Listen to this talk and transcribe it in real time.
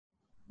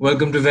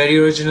Welcome to Very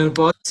Original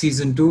Pod,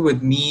 Season 2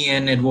 with me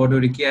and Eduardo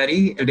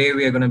Ricciari. Today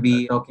we are going to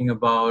be talking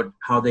about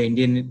how the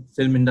Indian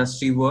film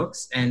industry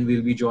works, and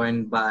we'll be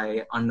joined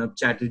by Arnab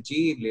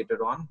Chatterjee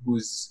later on,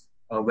 who's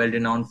a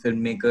well-renowned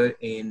filmmaker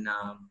in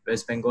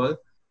West Bengal.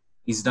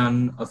 He's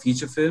done a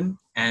feature film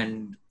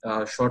and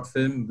a short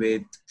film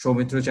with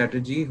Soumitra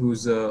Chatterjee,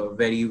 who's a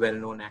very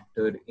well-known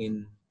actor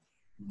in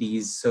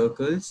these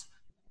circles.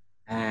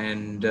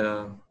 And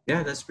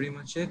yeah, that's pretty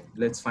much it.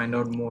 Let's find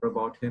out more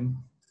about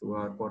him through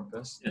our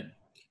podcast. Yeah.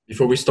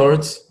 Before we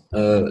start,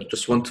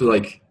 just want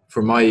to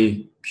for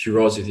my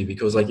curiosity,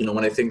 because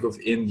when I think of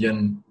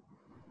Indian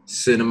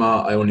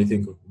cinema, I only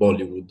think of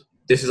Bollywood.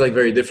 This is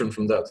very different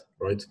from that,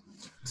 right?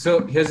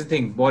 So here's the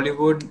thing: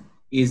 Bollywood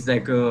is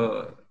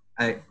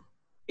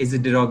is a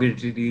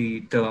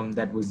derogatory term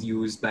that was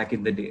used back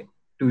in the day.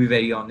 To be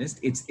very honest,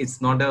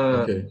 it's not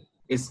a Okay.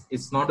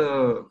 it's not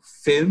a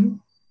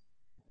film.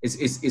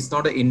 It's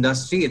not an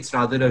industry. It's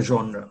rather a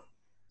genre.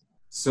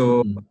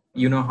 So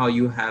you know how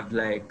you have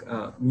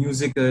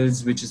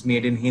musicals, which is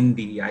made in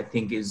Hindi, I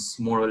think is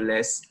more or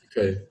less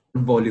Okay.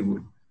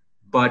 Bollywood.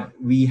 But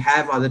we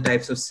have other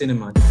types of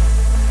cinema.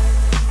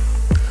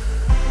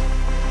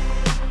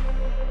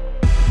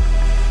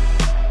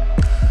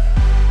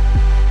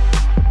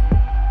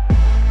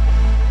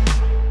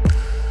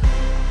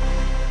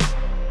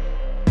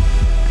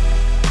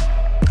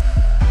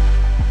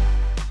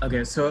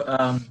 Okay,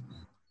 so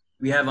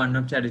we have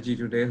Arnab Chatterjee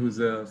today, who's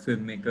a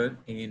filmmaker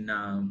in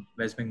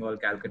West Bengal,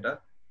 Calcutta.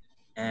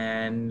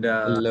 And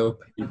Hello,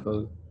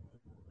 people.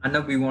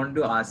 Arnab, we want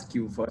to ask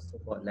you first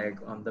of all,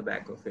 on the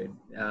back of it,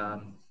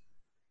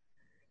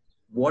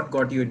 what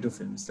got you into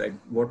films? Like,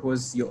 what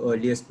was your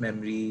earliest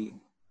memory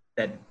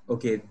that,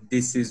 okay,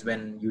 this is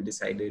when you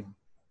decided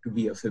to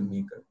be a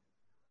filmmaker?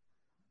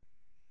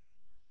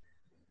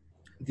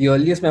 The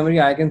earliest memory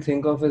I can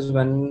think of is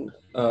when,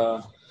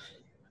 so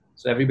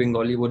every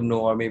Bengali would know,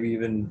 or maybe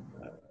even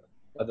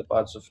other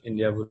parts of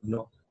India would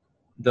know,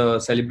 the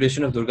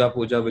celebration of Durga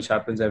Puja, which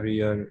happens every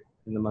year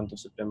in the month of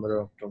September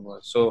or October.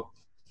 So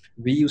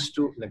we used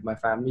to, my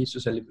family used to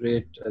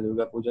celebrate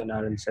Durga Puja in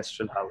our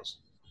ancestral house.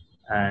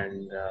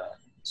 And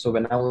so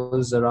when I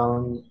was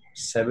around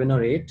 7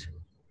 or 8,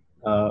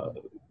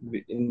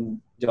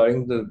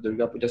 during the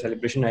Durga Puja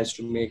celebration, I used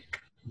to make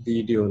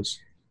videos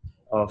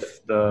of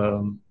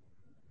the...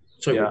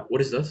 So Yeah.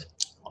 what is that?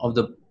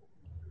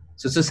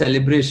 So it's a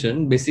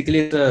celebration. Basically,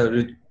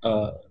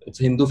 it's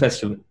a Hindu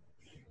festival.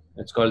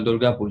 It's called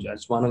Durga Puja.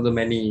 It's one of the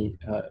many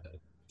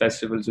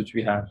festivals which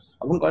we have.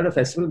 I wouldn't call it a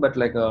festival, but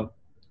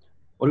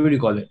what would you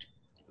call it?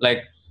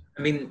 I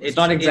mean, It's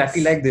not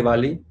exactly like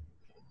Diwali.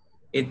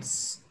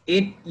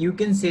 You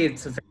can say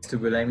it's a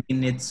festival. I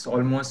mean, it's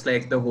almost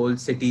like the whole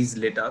city's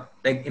lit up.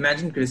 Like,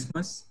 imagine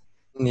Christmas,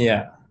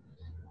 Yeah.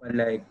 but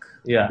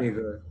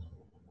bigger.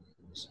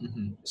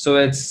 So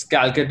it's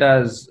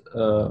Calcutta's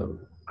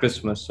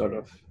Christmas, sort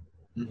of.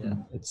 Yeah.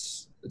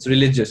 It's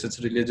religious. It's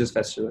a religious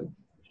festival.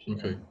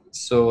 Okay.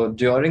 So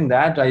during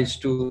that, I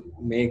used to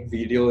make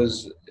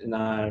videos in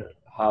our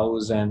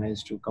house, and I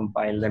used to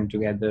compile them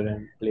together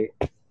and play.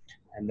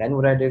 And then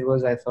what I did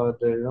was I thought,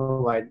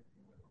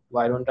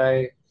 why don't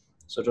I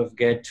sort of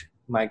get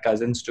my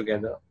cousins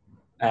together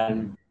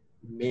and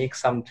make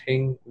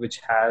something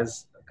which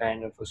has a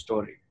kind of a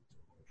story.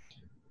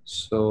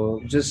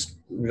 So just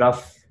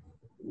rough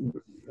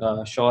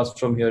shots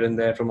from here and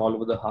there, from all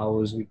over the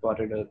house. We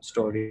plotted a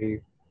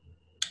story,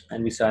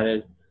 and we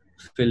started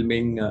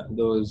filming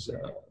those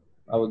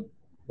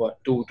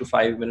 2 to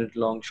 5 minute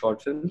long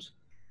short films.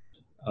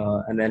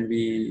 And then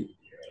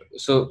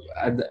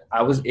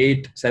I was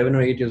 7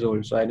 or 8 years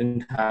old, so I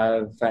didn't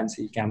have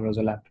fancy cameras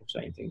or laptops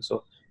or anything.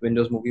 So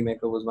Windows Movie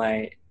Maker was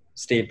my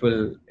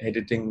staple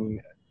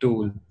editing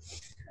tool,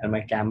 and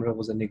my camera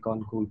was a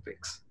Nikon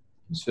Coolpix,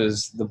 which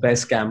was the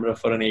best camera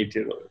for an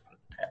 8-year-old.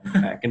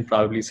 I can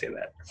proudly say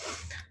that.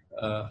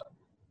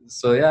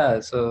 So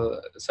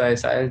I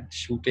started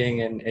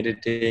shooting and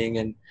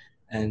editing,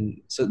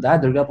 and so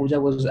that Durga Puja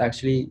was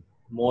actually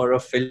more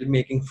of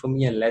filmmaking for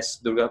me and less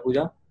Durga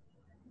Puja.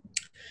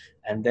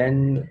 And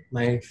then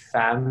my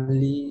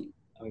family,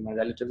 my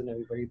relatives and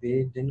everybody,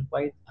 they didn't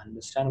quite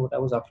understand what I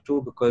was up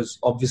to, because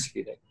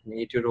obviously, an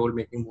 8-year-old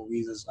making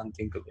movies is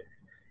unthinkable.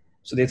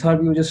 So they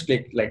thought we were just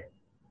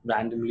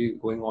randomly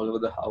going all over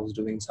the house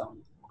doing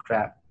some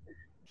crap.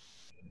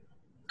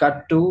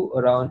 Cut to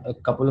around a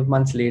couple of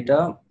months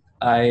later,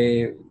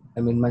 I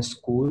am in my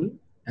school,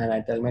 and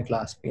I tell my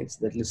classmates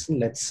that, listen,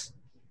 let's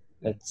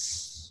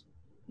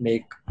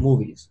make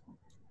movies.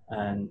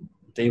 And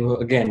they were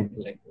again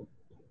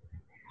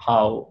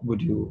how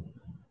would you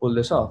pull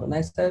this off? And I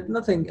said,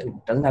 nothing. It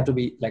doesn't have to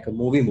be like a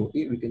movie.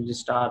 We can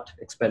just start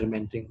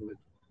experimenting with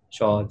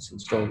shots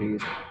and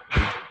stories.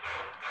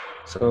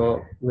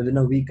 So within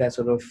a week, I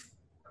sort of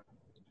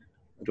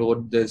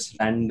wrote this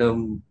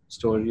random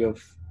story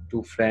of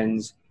two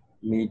friends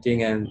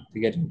meeting and they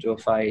get into a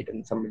fight,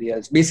 and somebody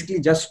else, basically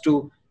just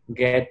to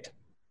get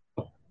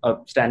a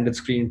standard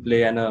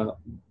screenplay and a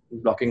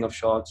blocking of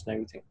shots and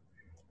everything.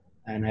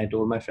 And I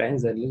told my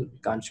friends that we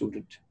can't shoot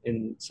it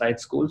inside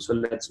school, so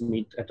let's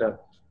meet at a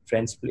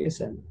friend's place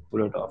and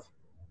pull it off.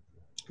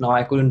 Now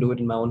I couldn't do it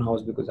in my own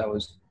house because I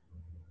was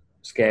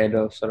scared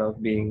of sort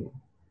of being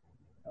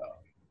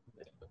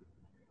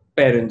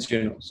parents,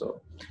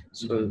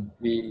 So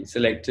we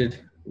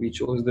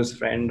chose this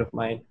friend of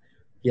mine.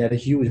 He had a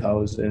huge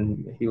house,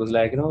 and he was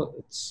like,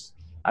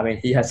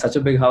 he has such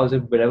a big house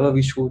that wherever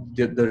we shoot,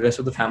 the rest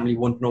of the family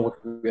won't know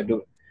what we are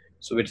doing.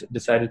 So we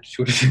decided to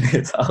shoot it in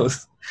his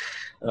house.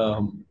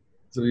 So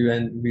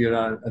we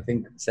around, I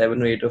think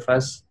 7 or 8 of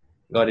us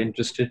got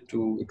interested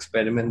to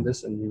experiment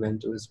this, and we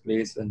went to his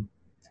place and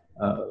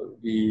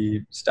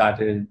we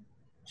started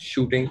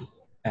shooting,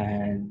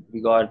 and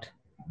we got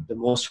the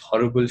most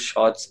horrible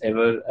shots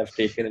ever I've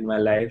taken in my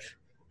life.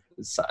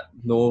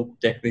 No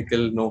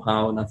technical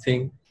know-how,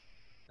 nothing.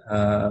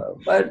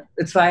 But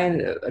it's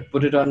fine. I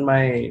put it on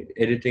my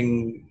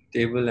editing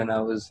table and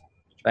I was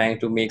trying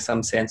to make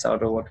some sense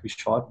out of what we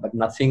shot, but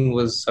nothing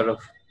was sort of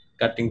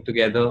cutting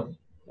together.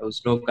 There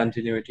was no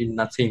continuity,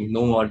 nothing,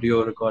 no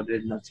audio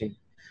recorded, nothing.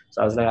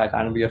 So I was like, I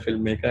can't be a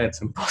filmmaker.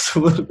 It's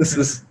impossible. This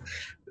is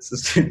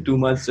too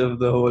much of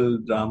the whole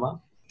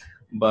drama.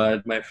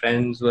 But my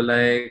friends were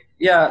like,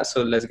 yeah,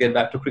 so let's get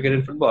back to cricket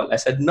and football. I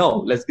said, no,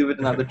 let's give it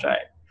another try.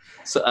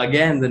 So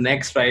again, the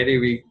next Friday,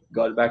 we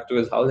got back to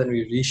his house and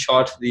we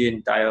reshot the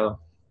entire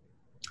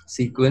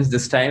sequence,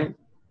 this time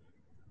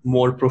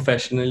more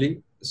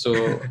professionally.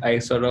 So I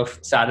sort of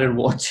started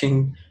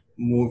watching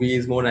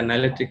movies more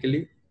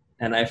analytically.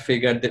 And I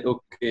figured that,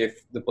 okay,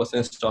 if the person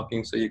is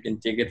talking, so you can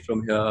take it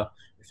from here.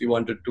 If you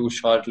want it too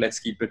short, let's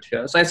keep it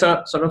here. So I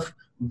sort of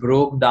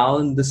broke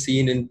down the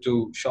scene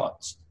into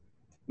shots,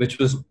 which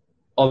was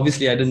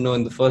obviously I didn't know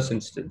in the first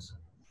instance.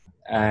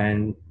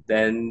 And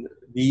then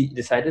we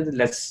decided that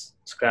let's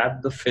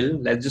scrap the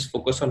film. Let's just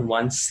focus on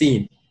one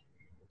scene.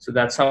 So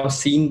that's how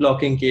scene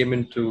blocking came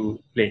into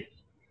play.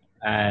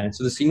 And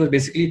so the scene was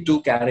basically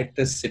two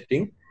characters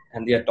sitting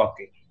and they are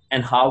talking.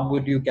 And how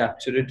would you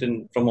capture it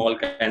from all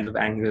kinds of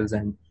angles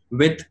and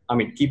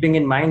keeping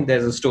in mind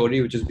there's a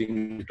story which is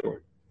being told.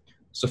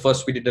 So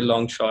first we did a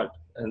long shot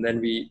and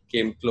then we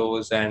came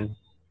close and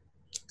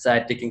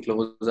started taking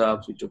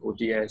close-ups. We took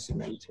OTS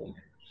and everything.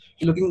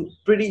 Looking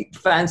pretty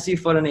fancy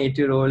for an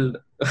 8-year-old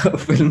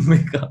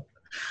filmmaker.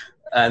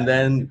 And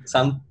then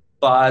some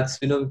parts,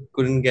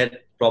 couldn't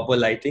get proper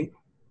lighting.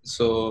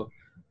 So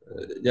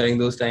during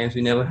those times,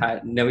 we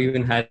never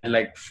even had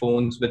like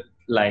phones with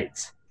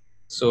lights.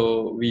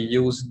 So we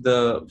used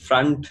the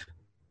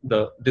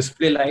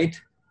display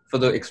light for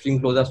the extreme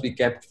close-ups. We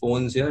kept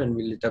phones here and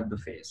we lit up the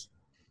face.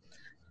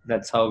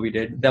 That's how we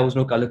did. There was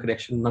no color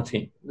correction,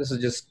 nothing. This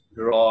is just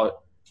raw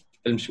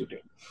film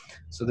shooting.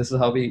 So this is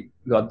how we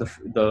got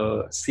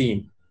the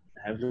scene.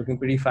 I was looking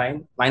pretty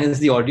fine. Minus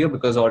the audio,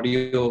 because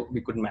audio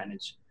we couldn't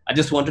manage. I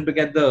just wanted to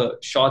get the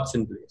shots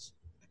in place.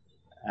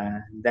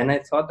 And then I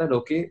thought that,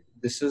 okay,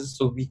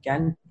 so we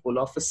can pull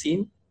off a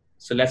scene.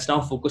 So let's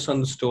now focus on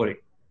the story,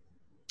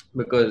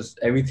 because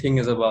everything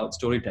is about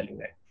storytelling,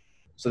 right?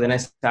 So then I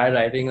started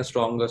writing a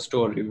stronger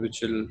story,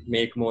 which will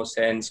make more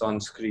sense on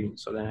screen.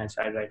 So then I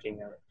started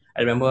writing.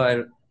 I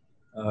remember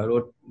I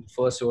wrote the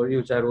first story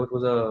which I wrote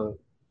was a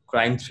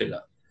crime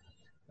thriller.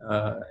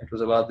 It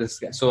was about this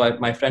guy. So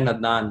my friend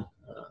Adnan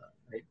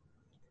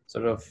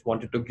sort of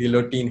wanted to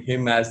guillotine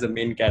him as the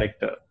main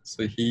character.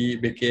 So he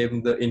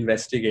became the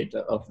investigator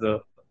of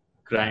the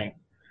crime,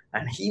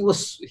 and he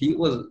was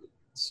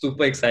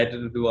super excited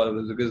to do all of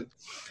this because,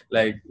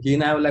 like, he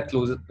and I were like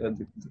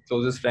the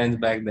closest friends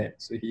back then.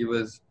 So he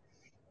was,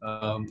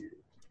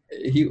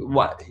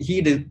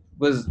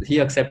 he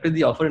accepted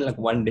the offer in like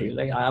one day.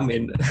 Like, I'm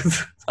in.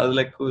 I was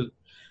like, cool.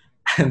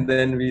 And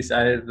then we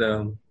started.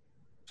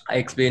 I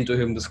explained to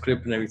him the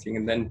script and everything,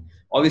 and then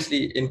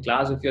obviously in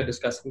class, if you're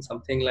discussing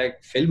something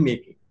like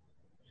filmmaking,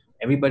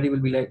 everybody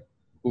will be like,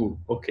 "Ooh,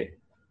 okay,"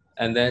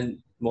 and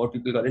then more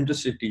people got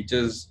interested.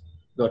 Teachers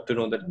got to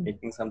know that I'm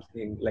making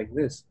something like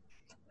this,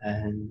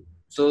 and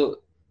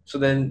so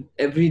then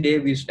every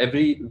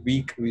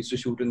week we used to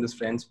shoot in this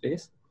friend's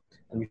place,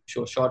 and we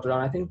shot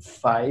around I think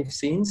 5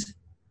 scenes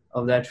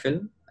of that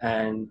film,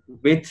 and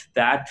with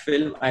that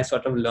film, I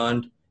sort of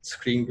learned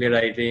screenplay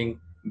writing,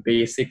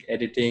 basic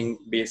editing,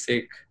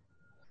 basic,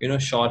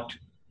 short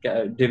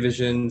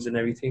divisions and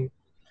everything.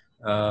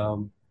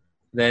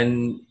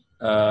 Then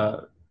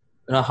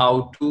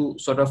how to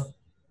sort of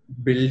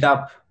build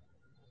up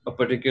a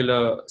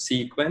particular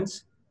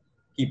sequence,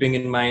 keeping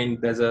in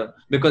mind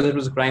because it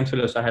was a crime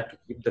thriller, so I had to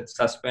keep that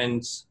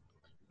suspense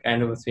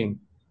kind of a thing.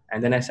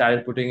 And then I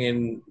started putting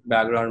in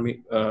background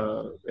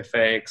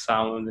effects,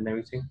 sound, and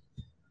everything.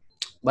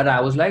 But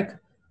I was like,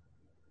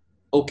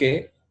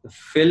 okay, the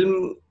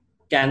film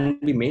can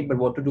be made, but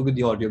what to do with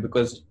the audio?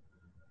 Because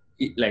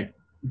like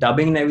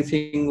dubbing and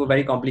everything were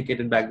very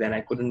complicated back then.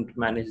 I couldn't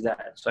manage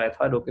that. So I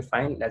thought, okay,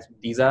 fine.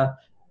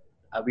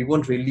 We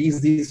won't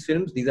release these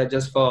films. These are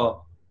just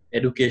for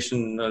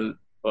educational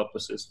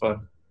purposes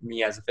for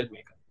me as a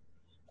filmmaker.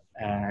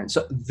 And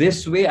so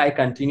this way I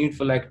continued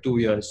for like 2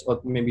 years or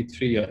maybe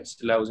 3 years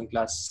till I was in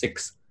class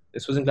 6.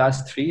 This was in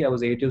class 3. I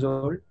was 8 years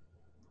old.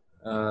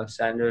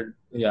 standard,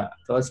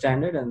 third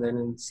standard, and then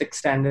in sixth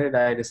standard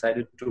I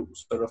decided to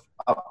sort of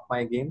up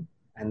my game,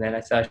 and then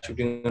I started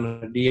shooting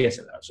on a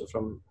DSLR. So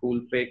from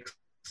Coolpix,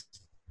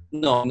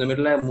 no, in the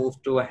middle I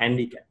moved to a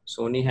Handycam,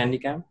 Sony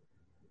Handycam.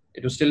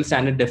 It was still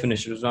standard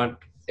definition. It was not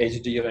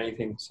HD or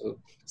anything. So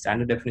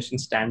standard definition,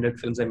 standard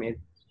films I made.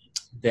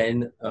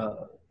 Then I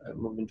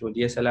moved into a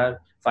DSLR.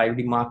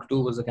 5D Mark II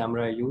was the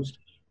camera I used,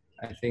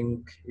 I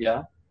think.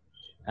 Yeah.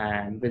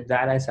 And with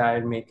that, I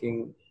started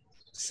making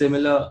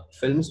similar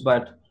films,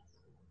 but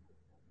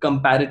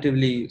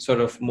comparatively sort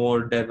of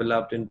more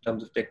developed in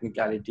terms of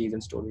technicalities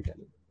and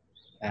storytelling.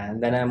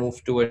 And then I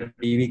moved to a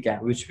DV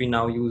cam, which we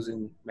now use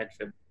in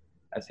Medfilm,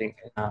 I think,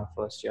 in our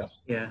first year.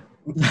 Yeah.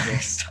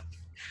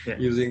 Yeah.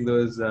 Using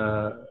those. It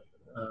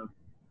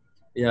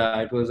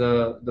was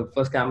the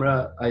first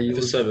camera I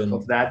used FS7.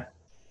 of that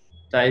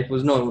type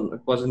was, no,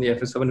 it wasn't the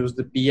FS7. It was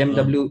the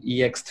PMW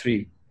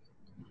EX3.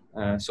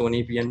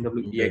 Sony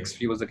PMW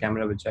EX3 was the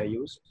camera which I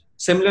used.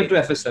 Similar to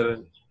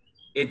FS7.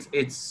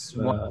 It's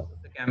one of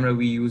the camera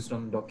we used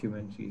on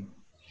documentary.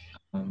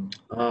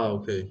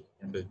 Okay.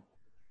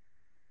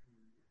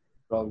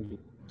 Probably.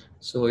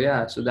 So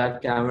that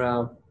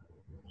camera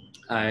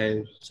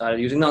I started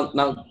using.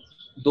 Now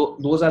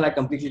those are like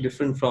completely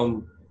different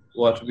from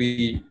what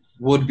we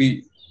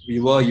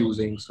were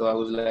using. So I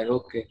was like,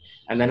 okay.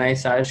 And then I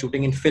started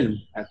shooting in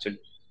film, actually,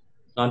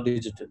 not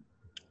digital.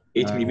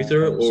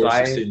 8mm or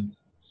 16?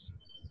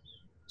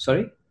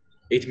 Sorry?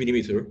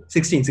 8mm?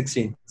 16.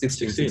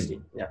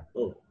 Yeah.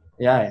 Oh.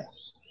 Yeah.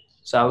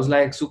 So I was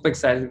like super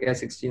excited to get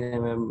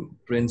 16mm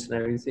prints and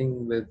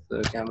everything with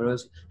the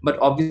cameras. But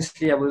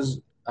obviously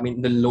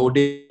the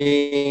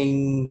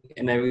loading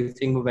and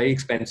everything were very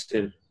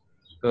expensive,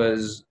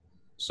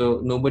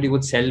 so nobody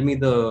would sell me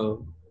the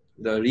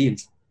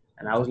reels.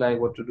 And I was like,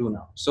 what to do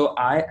now? So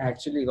I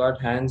actually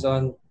got hands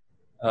on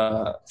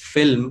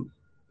film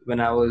when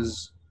I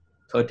was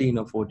 13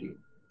 or 14.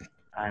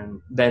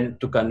 And then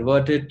to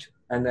convert it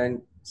and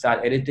then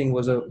start editing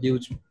was a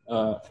huge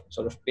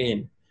sort of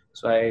pain.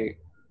 So I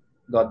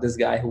got this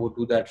guy who would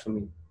do that for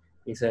me.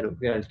 He said,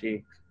 okay, I'll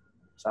take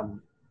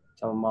some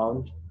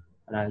amount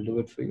and I'll do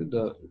it for you,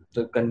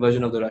 the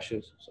conversion of the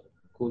rushes. So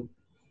cool.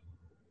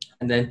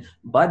 And then,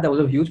 but there was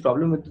a huge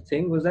problem with the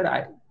thing was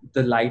that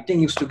the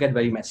lighting used to get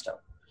very messed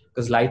up,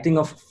 because lighting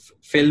of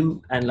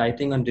film and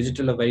lighting on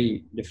digital are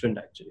very different,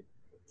 actually.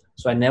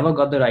 So I never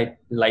got the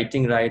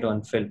lighting right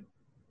on film.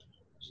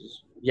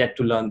 Yet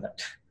to learn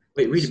that.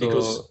 Wait, really?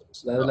 Because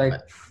that was like,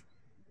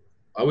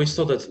 I always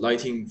thought that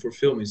lighting for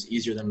film is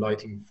easier than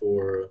lighting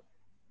for.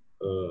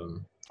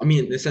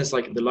 In the sense,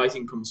 like the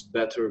lighting comes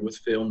better with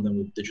film than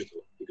with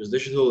digital, because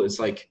digital is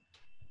like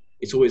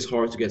it's always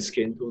hard to get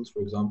skin tones,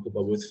 for example,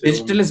 but with film,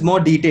 digital is more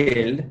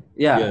detailed.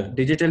 Yeah.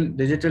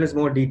 Digital is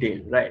more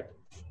detailed, right?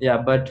 Yeah,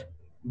 but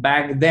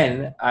back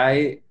then,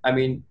 I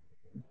mean,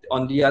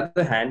 on the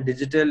other hand,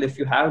 digital, if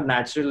you have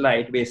natural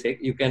light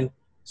basic, you can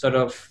sort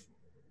of,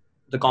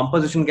 the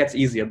composition gets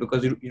easier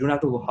because you don't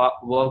have to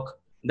work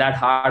that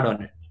hard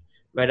on it.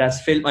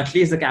 Whereas film, at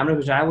least the camera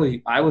which I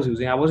was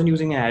using, I wasn't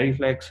using a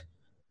reflex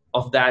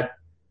of that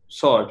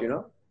sort,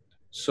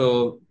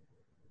 So,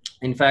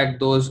 in fact,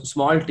 those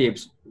small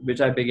tapes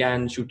which I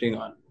began shooting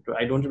on,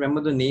 I don't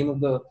remember the name of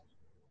the.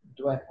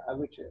 Do I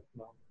have it here?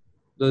 No.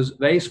 Those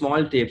very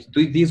small tapes.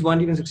 These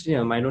weren't even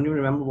 16mm. I don't even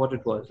remember what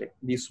it was. Like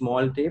these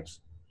small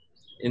tapes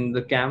in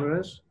the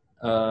cameras.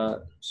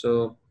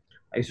 So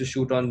I used to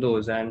shoot on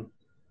those, and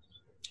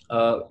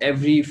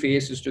every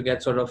face used to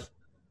get sort of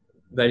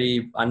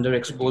very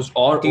underexposed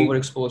or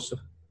overexposed.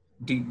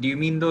 Do you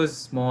mean those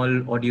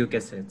small audio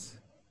cassettes?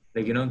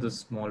 Like, those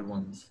small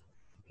ones?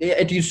 Yeah,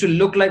 it used to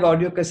look like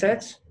audio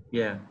cassettes.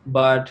 Yeah.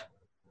 But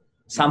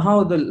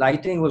somehow the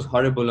lighting was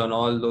horrible on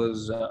all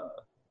those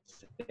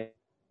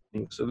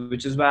things. So,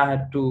 which is why I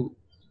had to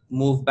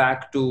move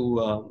back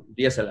to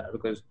DSLR,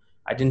 because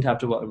I didn't have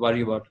to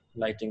worry about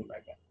lighting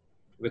back then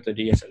with the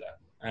DSLR.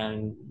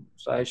 And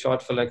so I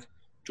shot for like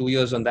 2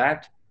 years on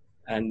that.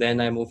 And then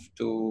I moved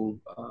to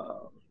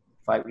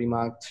 5D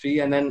Mark III.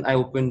 And then I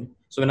opened,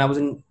 so when I was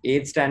in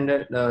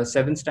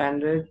 7th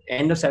standard,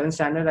 end of 7th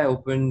standard, I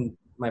opened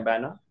my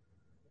banner.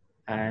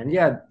 And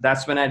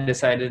that's when I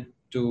decided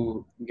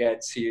to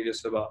get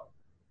serious about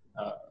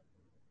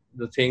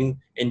the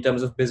thing in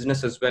terms of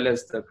business as well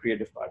as the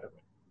creative part of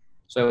it.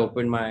 So I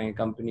opened my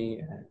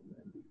company,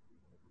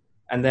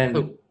 and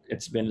then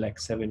it's been like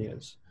 7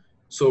 years.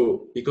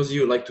 So because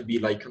you like to be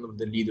like kind of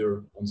the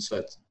leader on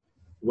set,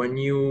 when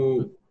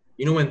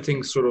when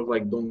things sort of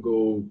like don't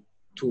go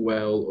too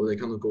well or they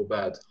kind of go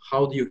bad,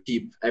 how do you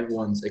keep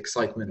everyone's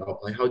excitement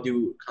up? Like how do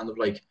you kind of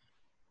like,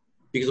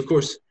 because of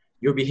course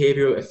your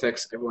behavior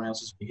affects everyone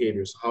else's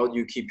behavior. So how do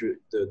you keep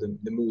the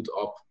mood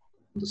up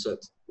on the set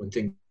when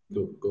things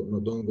don't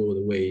go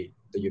the way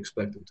that you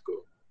expect them to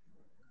go?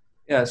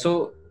 Yeah,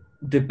 so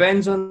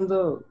depends on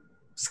the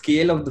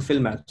scale of the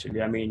film,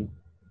 actually. I mean,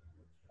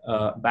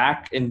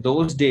 back in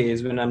those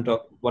days when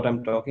what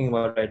I'm talking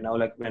about right now,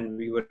 like when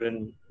we were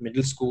in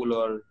middle school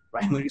or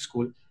primary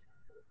school,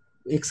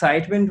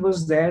 excitement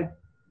was there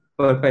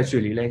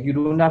perpetually. Like you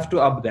don't have to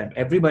up them.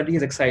 Everybody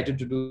is excited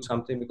to do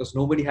something because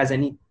nobody has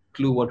any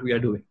clue what we are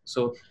doing.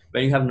 So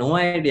when you have no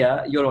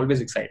idea, you're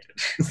always excited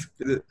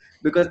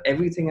because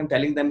everything I'm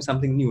telling them is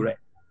something new, right?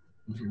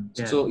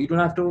 Mhm. So you don't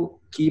have to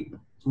keep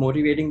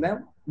motivating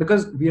them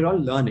because we're all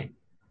learning.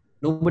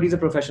 Nobody's a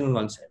professional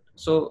on set.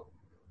 So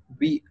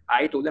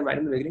I told them right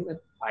in the beginning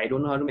that I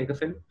don't know how to make a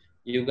film.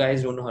 You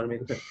guys don't know how to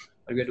make a film.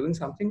 But we're doing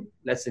something,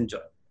 let's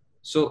enjoy.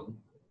 So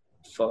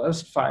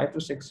first 5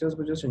 to 6 years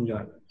were just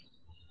enjoyment.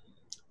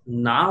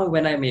 Now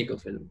when I make a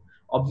film,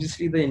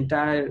 obviously the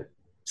entire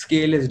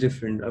scale is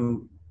different.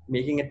 I'm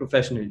making it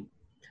professionally.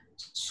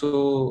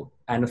 So,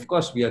 and of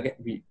course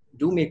we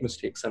do make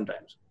mistakes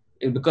sometimes.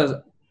 Because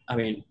I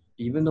mean,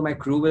 even though my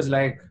crew is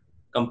like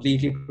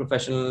completely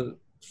professional,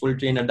 full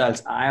trained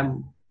adults, I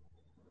am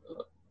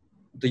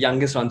the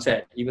youngest on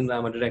set, even though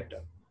I'm a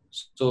director.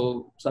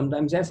 So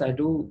sometimes, yes, I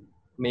do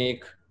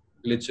make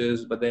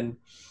glitches, but then,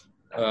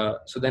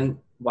 so then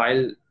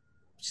while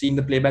seeing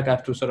the playback, I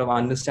have to sort of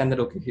understand that,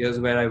 okay, here's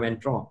where I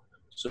went wrong.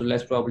 So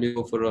let's probably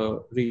go for a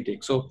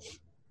retake. So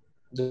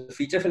the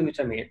feature film which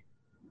I made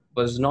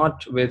was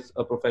not with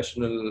a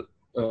professional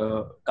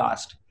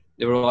cast.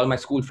 They were all my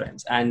school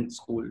friends and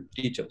school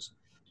teachers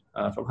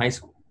from high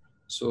school.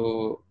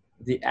 So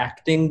the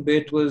acting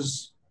bit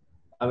was,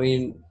 I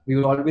mean, we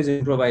were always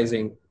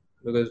improvising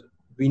because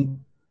we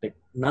like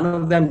none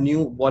of them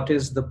knew what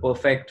is the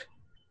perfect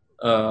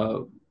uh,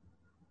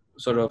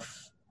 sort of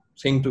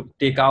thing to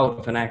take out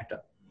of an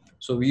actor.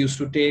 So we used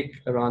to take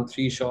around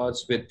 3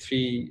 shots with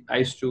three. I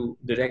used to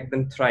direct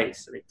them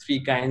thrice, like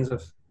 3 kinds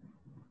of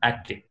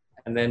acting.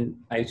 And then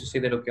I used to say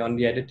that, okay, on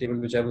the edit table,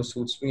 whichever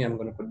suits me, I'm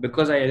going to put.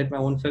 Because I edit my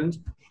own films,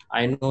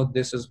 I know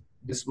this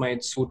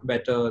might suit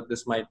better,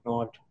 this might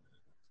not.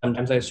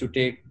 Sometimes I used to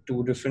take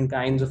 2 different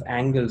kinds of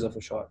angles of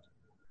a shot,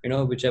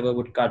 whichever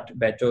would cut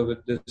better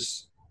with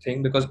this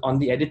thing. Because on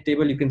the edit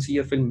table, you can see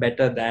a film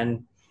better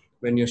than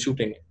when you're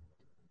shooting it.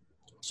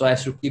 So I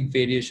have to keep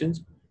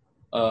variations.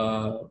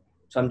 Uh,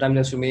 Sometimes I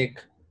have to make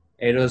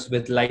errors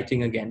with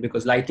lighting again,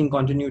 because lighting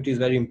continuity is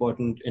very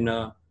important in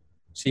a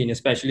scene,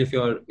 especially if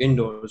you're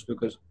indoors,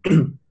 because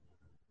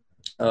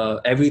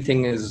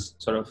everything is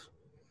sort of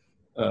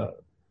uh,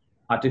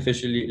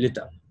 artificially lit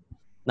up.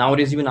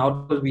 Nowadays, even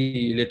outdoors,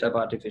 we lit up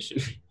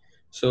artificially.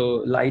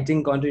 So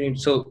lighting continuity.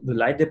 So the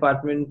light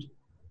department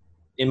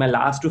in my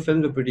last 2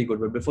 films were pretty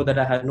good, but before that,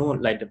 I had no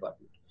light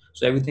department.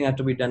 So everything had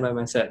to be done by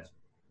myself.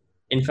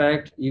 In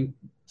fact,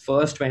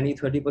 first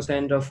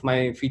 20-30% of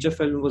my feature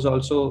film was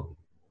also,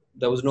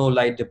 there was no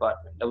light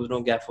department, there was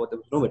no gaffer, there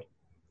was nobody.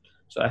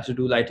 So I had to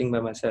do lighting by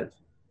myself.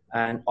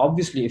 And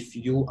obviously, if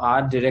you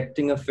are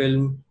directing a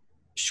film,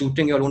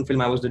 shooting your own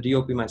film, I was the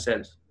DOP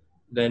myself,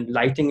 then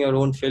lighting your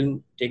own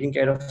film, taking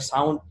care of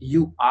sound,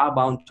 you are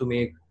bound to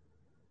make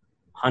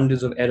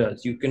hundreds of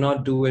errors. You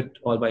cannot do it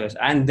all by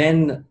yourself. And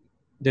then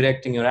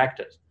directing your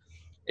actors,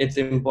 it's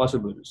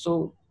impossible.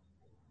 So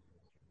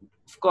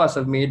of course,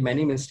 I've made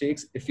many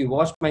mistakes. If you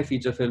watch my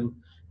feature film,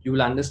 you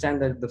will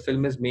understand that the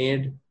film is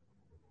made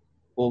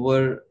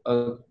over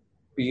a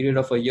period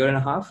of a year and a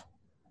half,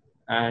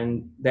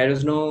 and there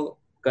is no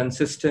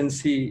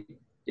consistency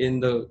in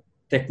the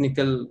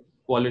technical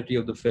quality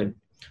of the film,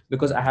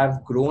 because I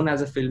have grown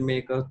as a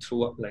filmmaker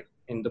through, like,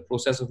 in the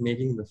process of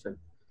making the film.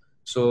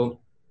 So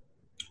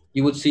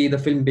you would see the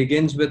film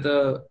begins with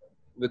a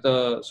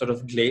sort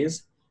of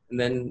glaze, and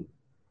then,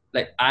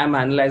 like, I'm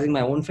analyzing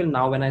my own film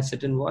now. When I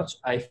sit and watch,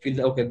 I feel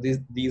that, okay,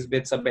 these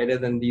bits are better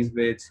than these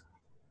bits.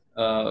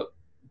 uh,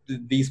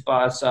 these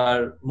parts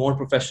are more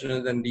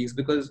professional than these,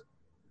 because,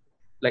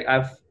 like,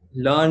 I've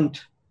learned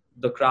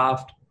the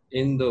craft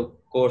in the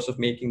course of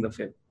making the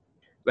film.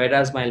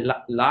 Whereas my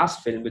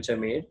last film which I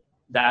made,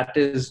 that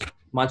is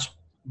much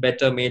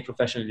better made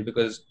professionally,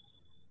 because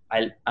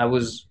I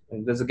was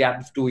there's a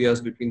gap of 2 years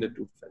between the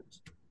 2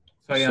 films.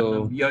 So yeah,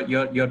 So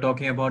you're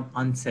talking about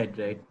Unsaid,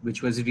 right?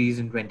 Which was released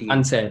in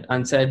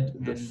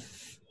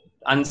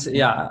 2018.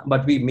 yeah,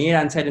 but we made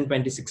Unsaid in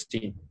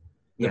 2016.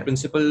 The Yeah.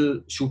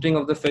 principal shooting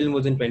of the film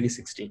was in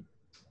 2016.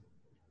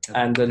 Okay.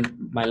 And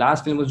then my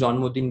last film was John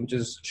Motin, which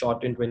is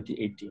shot in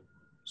 2018.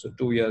 So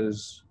 2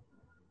 years.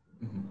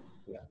 Mhm.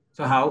 Yeah.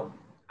 So how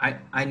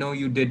I know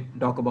you did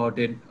talk about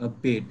it a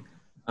bit,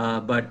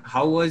 but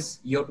how was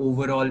your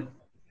overall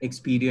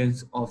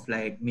experience of,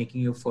 like,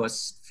 making your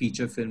first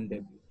feature film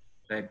debut?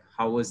 Like,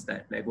 how was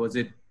that? Like, was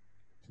it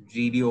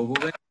really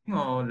overwhelming,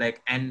 or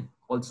like, and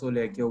also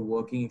like your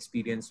working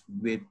experience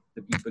with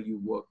the people you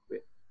work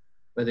with,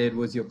 whether it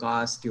was your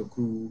cast, your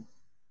crew,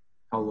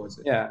 how was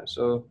it? Yeah.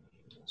 So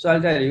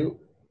I'll tell you,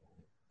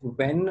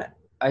 when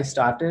I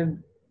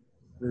started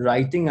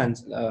writing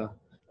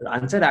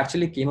Unsaid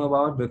actually came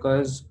about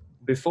because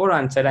before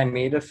Unsaid, I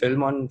made a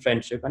film on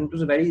friendship, and it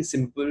was a very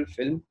simple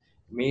film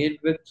made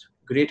with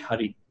great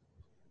hurry.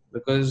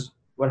 Because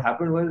what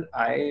happened was,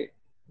 I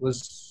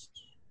was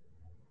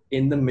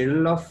in the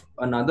middle of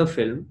another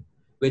film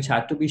which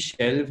had to be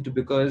shelved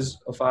because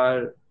of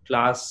our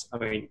class,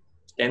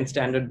 10th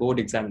standard board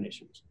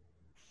examinations.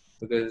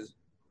 Because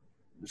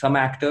some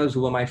actors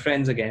who were my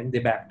friends, again, they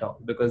backed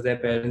out because their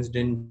parents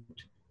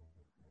didn't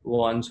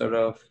one sort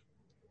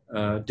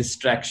of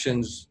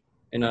distractions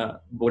in a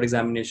board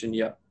examination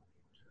year.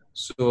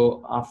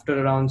 So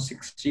after around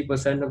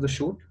 60% of the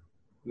shoot,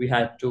 we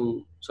had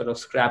to sort of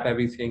scrap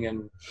everything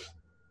and,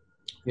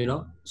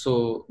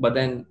 so, but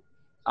then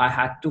I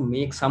had to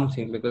make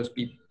something because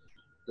people,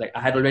 like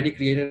I had already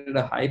created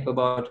a hype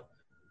about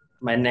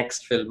my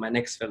next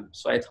film.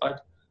 So I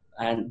thought,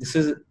 and this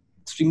is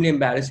extremely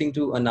embarrassing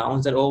to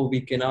announce that, oh,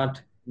 we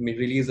cannot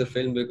release a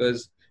film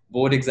because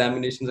board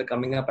examinations are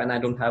coming up and I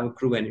don't have a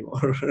crew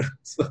anymore.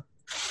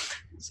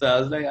 So I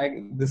was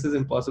like, this is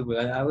impossible.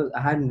 And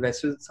I had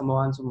invested some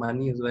amounts of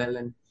money as well,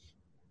 and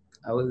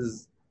I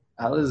was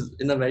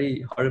in a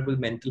very horrible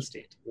mental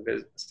state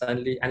because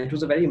suddenly, and it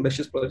was a very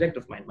ambitious project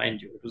of mine,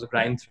 mind you. It was a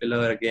crime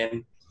thriller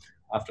again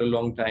after a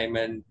long time,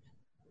 and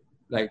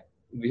like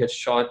we had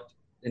shot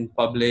in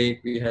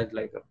public. We had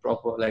like a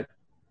proper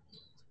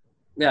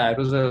it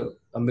was a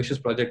ambitious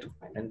project of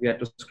mine, and we had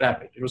to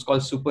scrap it. It was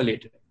called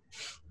Superlative.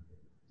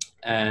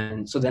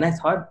 And so then I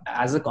thought,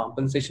 as a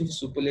compensation for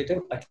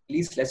Superlative, at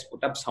least let's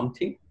put up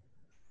something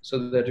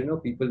so that,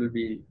 people will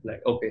be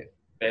like, okay,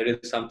 there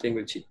is something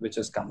which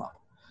has come up.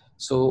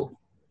 So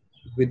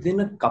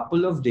within a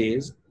couple of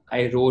days,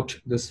 I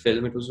wrote this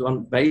film. It was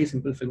one very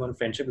simple film on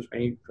friendship. It was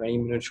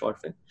 20-minute short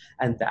film.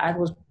 And that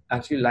was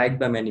actually liked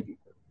by many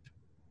people.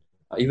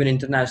 Even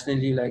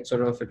internationally, like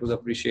sort of it was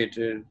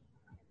appreciated,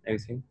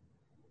 everything.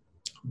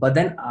 But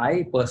then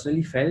I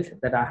personally felt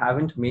that I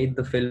haven't made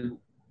the film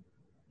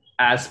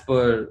as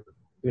per,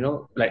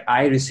 like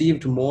I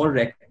received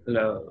more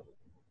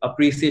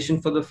appreciation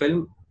for the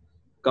film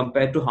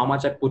compared to how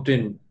much I put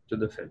in to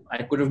the film.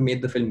 I could have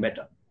made the film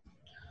better.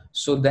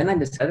 So then I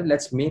decided,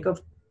 let's make a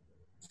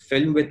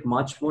film with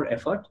much more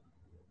effort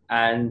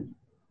and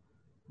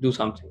do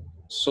something.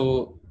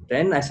 So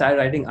then I started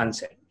writing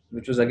Unsaid,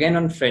 which was again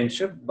on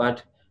friendship,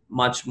 but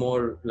much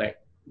more like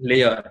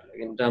layered, like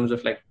in terms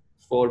of like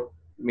 4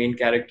 main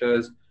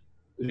characters,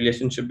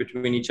 relationship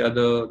between each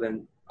other,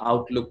 then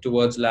outlook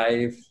towards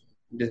life,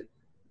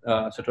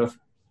 sort of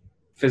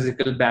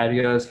physical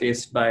barriers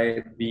faced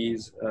by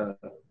these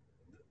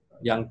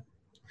young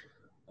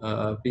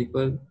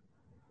people.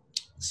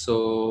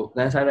 So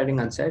then I started writing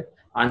Unsaid.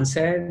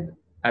 Unsaid,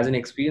 as an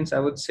experience, I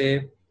would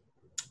say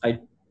I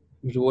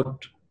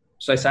wrote.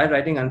 So I started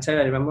writing Unsaid,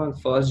 I remember, on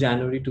 1st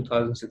January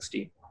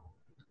 2016.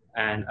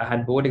 And I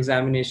had board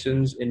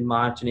examinations in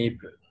March and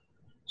April.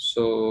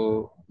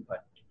 So,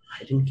 but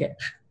I didn't care.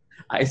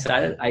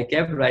 I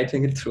kept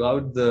writing it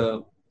throughout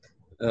the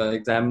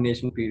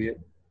examination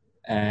period.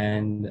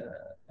 And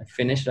I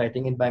finished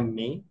writing it by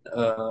May.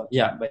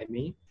 By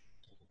May.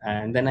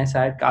 And then I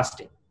started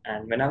casting.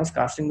 And when I was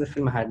casting the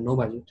film, I had no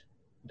budget,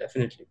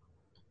 definitely.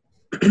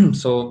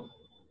 So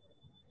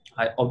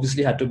I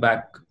obviously had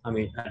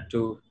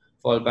to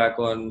fall back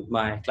on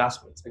my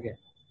classmates again.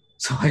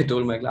 So I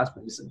told my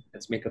classmates, listen,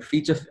 let's make a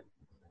feature film.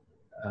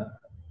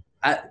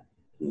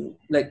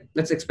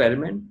 Let's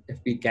experiment if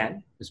we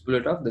can. Let's pull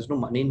it off. There's no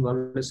money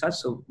involved as such,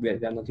 so we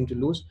have nothing to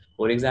lose.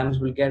 Board exams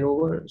will get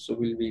over, so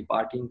we'll be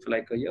partying for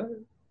like a year.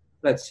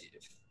 Let's see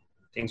if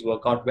things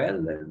work out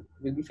well, then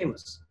we'll be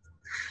famous.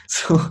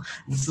 So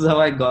this is how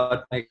I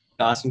got my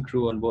cast and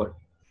crew on board.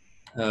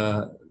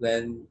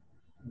 Then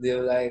they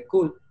were like,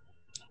 cool.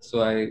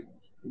 So I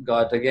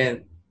got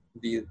again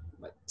the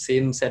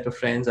same set of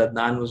friends.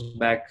 Adnan was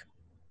back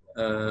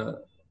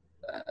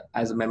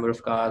as a member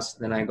of cast.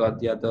 Then I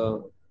got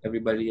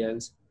everybody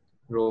else,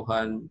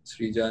 Rohan,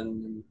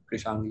 Srijan,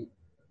 Krishangi.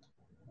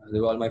 They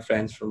were all my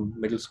friends from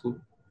middle school.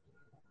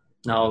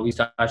 Now we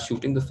start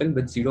shooting the film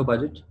with zero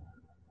budget.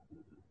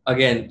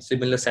 Again,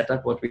 similar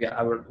setup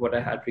what I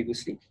had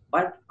previously.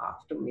 But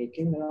after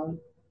making around,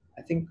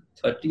 I think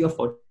 30 or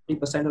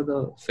 40% of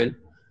the film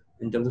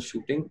in terms of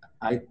shooting,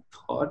 I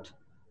thought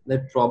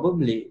that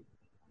probably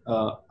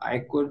I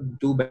could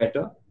do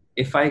better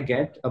if I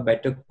get a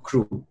better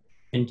crew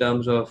in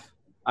terms of,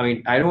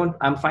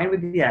 I'm fine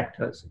with the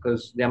actors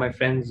because they're my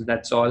friends.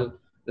 That's all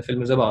the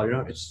film is about.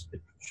 It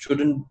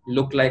shouldn't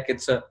look like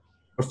it's a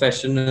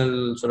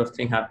professional sort of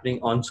thing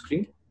happening on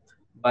screen.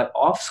 But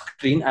off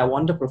screen, I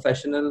want a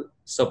professional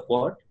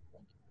support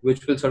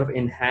which will sort of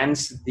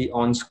enhance the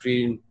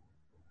on-screen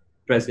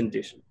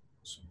presentation.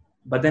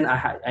 But then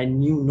I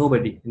knew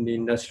nobody in the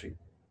industry,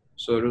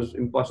 so it was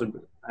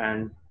impossible.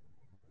 And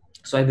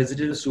so I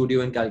visited a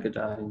studio in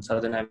Calcutta in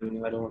Southern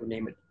Avenue. I don't want to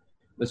name it.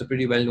 It was a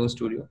pretty well-known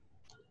studio.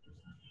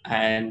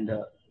 And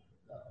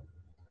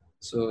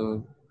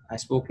so I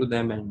spoke to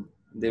them and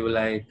they were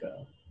like,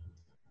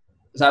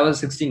 so I was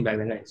 16 back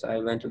then, right? So I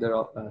went to their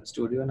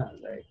studio and I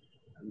was like,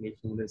 I'm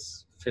making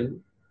this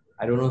film.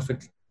 I don't know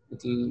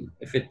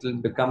if it'll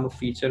become a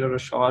feature or a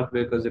short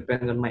because it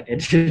depends on my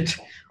edit.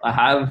 I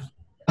have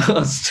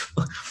a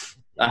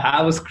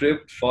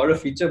script for a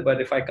feature, but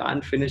if I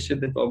can't finish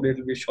it, then probably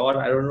it'll be short.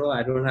 I don't know.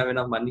 I don't have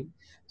enough money.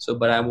 So,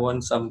 but I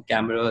want some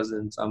cameras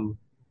and some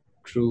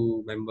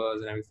crew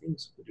members and everything.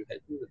 So could you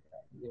help me with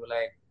that? And they were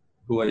like,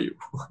 who are you?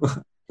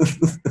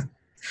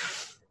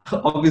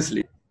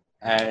 Obviously.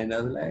 And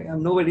I was like,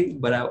 I'm nobody,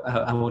 but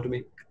I want to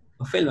make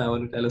a film. I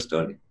want to tell a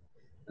story.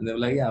 And they were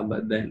like, yeah,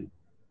 but then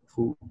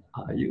who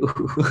are you?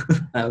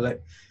 I was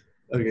like,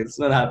 okay, it's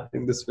not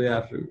happening this way. I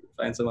have to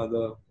find some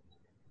other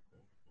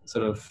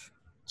sort of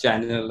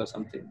channel or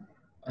something.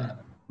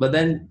 But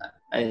then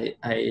I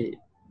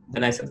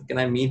said, can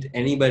I meet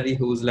anybody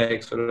who's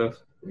like sort of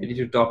ready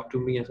to talk to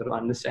me and sort of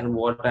understand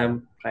what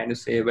I'm trying to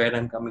say, where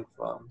I'm coming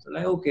from. So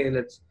like, okay,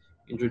 let's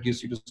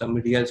introduce you to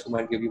somebody else who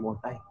might give you more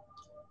time.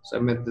 So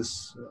I met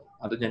this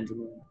other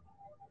gentleman.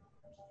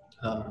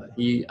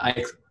 He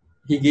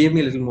gave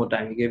me a little more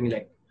time. He gave me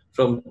like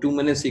from 2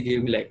 minutes, he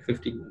gave me like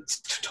 15 minutes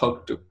to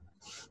talk to.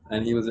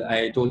 And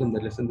I told him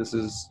that, listen, this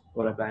is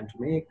what I plan to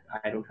make.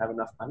 I don't have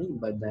enough money,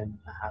 but then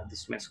I have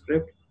this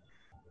script.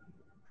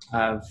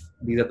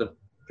 These are the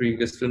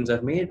previous films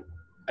I've made.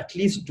 At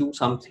least do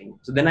something.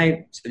 So then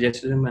I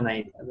suggested him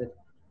I said,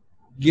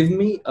 give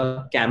me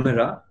a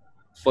camera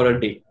for a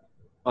day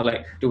or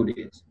like 2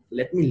 days.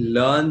 Let me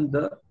learn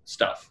the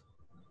stuff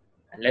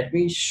and let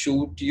me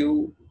shoot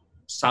you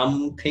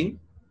something.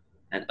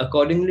 And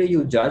accordingly,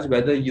 you judge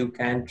whether you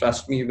can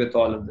trust me with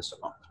all of this or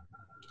not.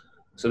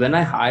 So then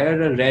I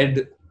hired a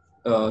red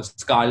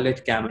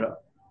Scarlett camera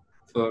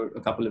for a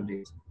couple of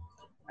days.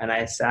 And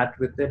I sat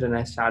with it and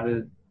I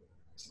started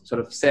sort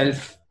of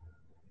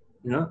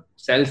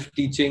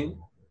self-teaching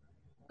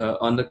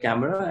on the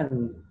camera,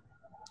 and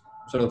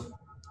sort of,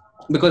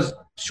 because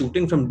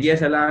shooting from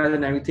DSLR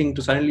and everything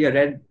to suddenly a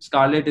red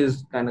Scarlett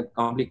is kind of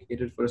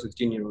complicated for a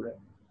 16-year-old. Right?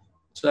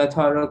 So I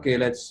thought, okay,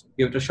 let's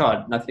give it a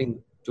shot.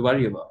 Nothing to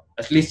worry about.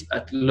 At least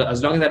as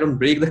long as I don't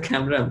break the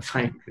camera, I'm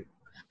fine.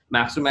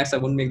 Max to max, I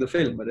won't make the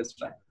film, but it's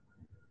fine.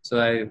 So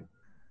I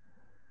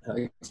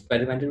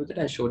experimented with it.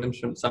 I showed him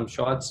some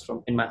shots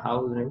from in my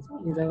house and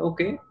everything. He's like,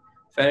 okay,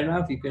 fair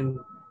enough. You can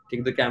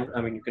take the camera.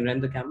 I mean, you can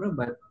rent the camera,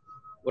 but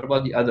what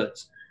about the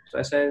others? So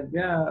I said,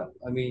 yeah,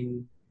 I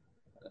mean,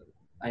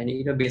 I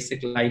need a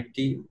basic light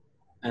team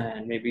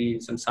and maybe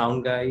some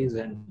sound guys.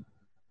 And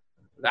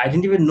I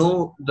didn't even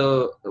know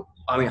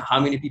how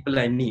many people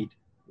I need,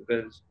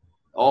 because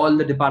all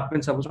the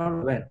departments I was not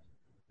aware.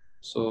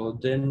 So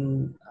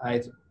then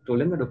I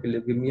told him that, okay,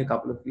 give me a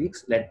couple of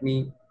weeks. Let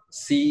me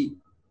see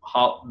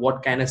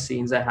what kind of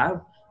scenes I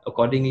have.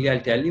 Accordingly,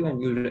 I'll tell you,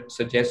 and you'll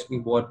suggest me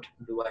what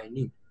do I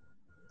need.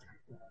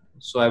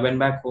 So I went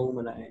back home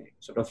and I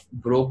sort of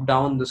broke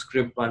down the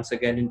script once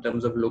again in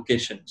terms of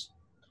locations.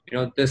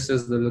 This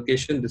is the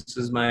location. This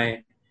is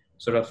my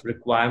sort of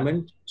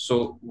requirement.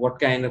 So what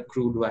kind of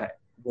crew do I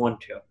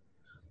want here?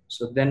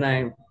 So then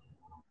I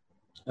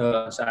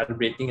started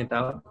breaking it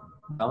down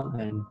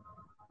and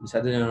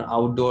decided on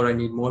outdoor, I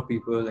need more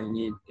people.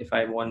 If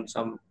I want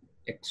some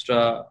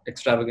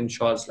extravagant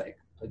shots like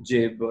a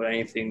jib or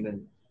anything,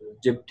 then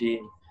jib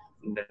team.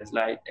 And there's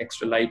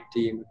extra light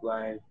team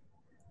required.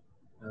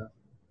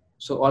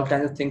 So all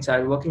kinds of things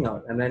started working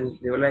out. And then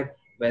they were like,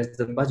 where's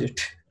the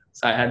budget?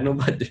 So I had no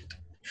budget.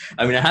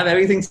 I mean, I have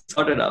everything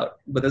sorted out,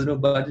 but there's no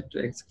budget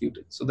to execute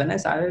it. So then I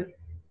started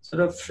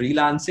sort of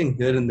freelancing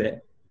here and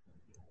there.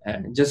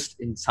 And just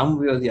in some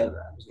way or the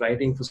other, I was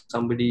writing for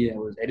somebody, I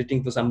was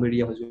editing for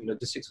somebody, I was doing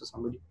logistics for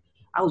somebody.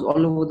 I was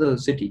all over the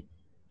city.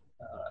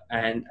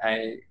 And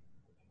I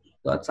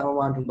got some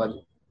amount of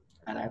budget.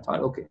 And I thought,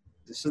 okay,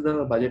 this is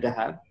the budget I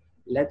have.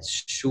 Let's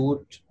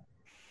shoot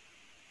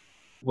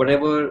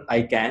whatever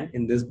I can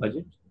in this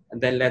budget.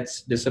 And then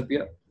let's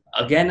disappear.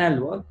 Again,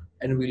 I'll work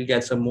and we'll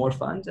get some more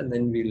funds and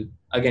then we'll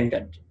again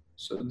continue.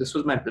 So this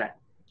was my plan.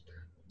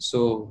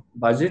 So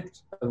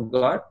budget I've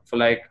got for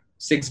like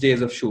 6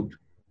 days of shoot.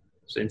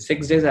 So in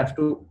 6 days, I have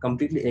to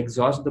completely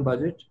exhaust the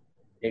budget,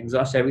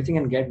 exhaust everything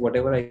and get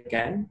whatever I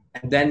can.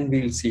 And then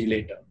we'll see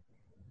later.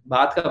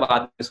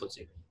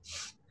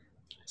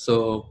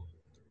 So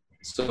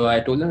I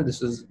told them,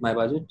 this is my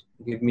budget.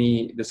 Give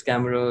me this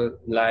camera,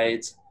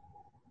 lights,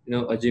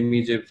 a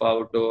Jimmy Jib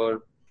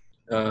outdoor,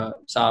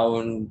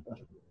 sound,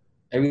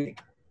 everything.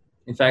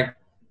 In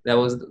fact, that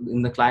was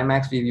in the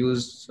climax, we've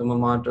used some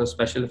amount of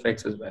special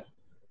effects as well.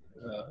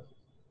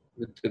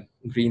 With the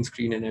green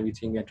screen and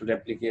everything, we had to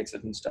replicate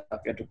certain stuff,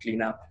 we had to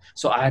clean up.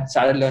 So I had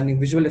started learning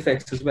visual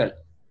effects as well.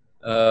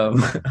 I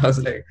was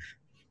like,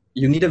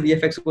 you need a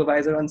VFX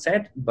supervisor on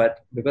set,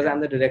 but because I'm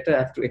the director, I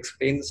have to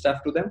explain the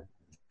stuff to them.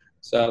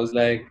 So I was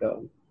like,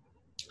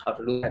 how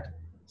to do that?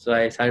 So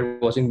I started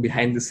watching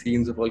behind the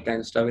scenes of all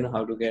kinds of stuff,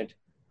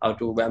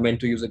 when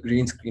to use a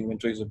green screen, when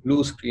to use a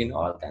blue screen,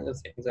 all kinds of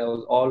things. I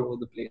was all over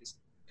the place.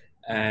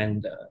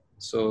 And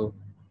so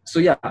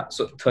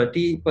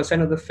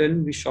 30% of the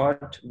film we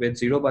shot with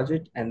zero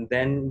budget, and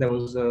then there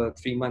was a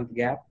 3-month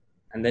gap,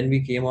 and then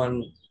we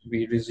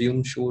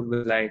resumed shoot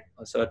with like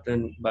a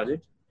certain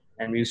budget,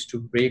 and we used to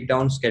break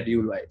down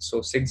schedule wise.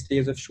 So 6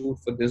 days of shoot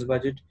for this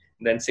budget,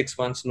 then 6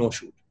 months no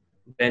shoot,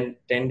 then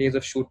 10 days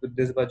of shoot with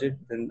this budget,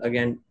 then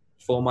again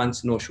 4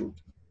 months no shoot.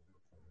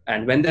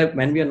 And when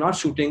we are not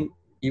shooting,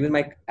 even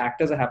my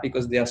actors are happy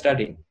because they are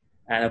studying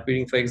and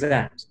appearing for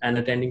exams and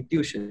attending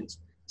tuitions.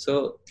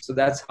 So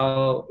that's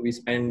how we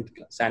spent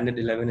standard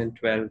 11 and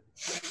 12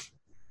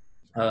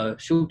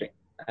 shooting.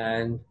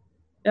 And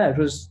yeah, it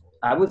was,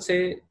 I would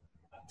say,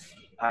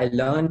 I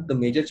learned the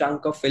major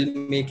chunk of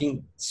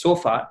filmmaking so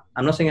far.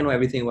 I'm not saying I know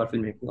everything about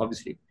filmmaking,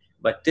 obviously,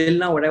 But till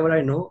now, whatever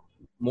I know,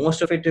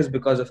 most of it is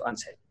because of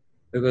Unsaid.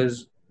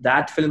 Because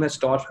that film has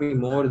taught me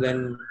more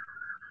than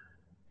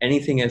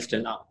anything else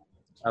till now,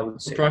 I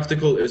would say.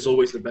 Practical is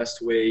always the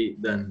best way.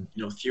 Then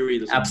theory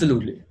doesn't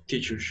Absolutely.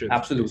 teach you shit.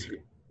 Absolutely.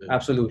 Yeah.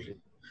 Absolutely.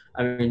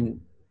 I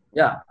mean,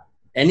 yeah,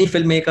 any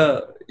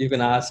filmmaker you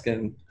can ask,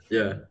 and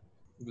Yeah.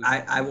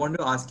 I want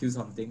to ask you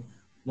something.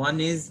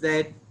 One is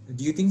that,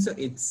 do you think so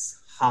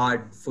it's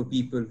hard for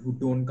people who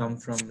don't come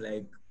from,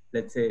 like,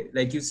 let's say,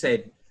 like you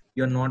said,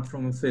 you're not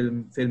from a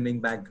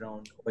filming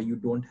background, or you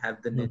don't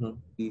have the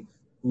necessary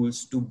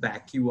tools to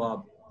back you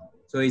up.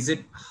 So is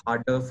it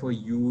harder for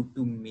you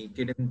to make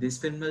it in this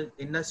film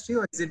industry,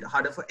 or is it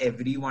harder for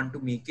everyone to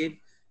make it,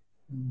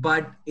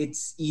 but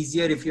it's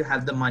easier if you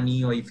have the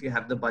money or if you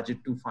have the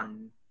budget to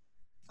fund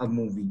a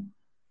movie?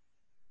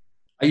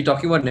 Are you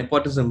talking about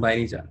nepotism by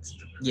any chance?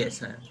 Yes,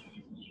 sir.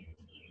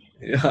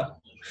 Yeah.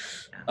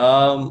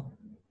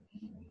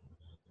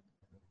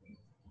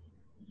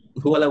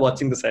 Who all are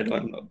watching this? I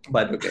don't know.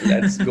 But okay,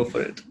 let's go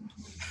for it.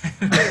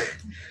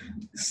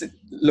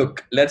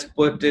 Look, let's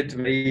put it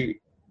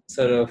very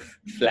sort of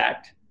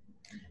flat.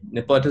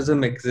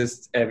 Nepotism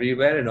exists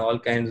everywhere in all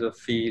kinds of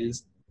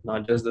fields,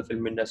 not just the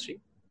film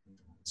industry.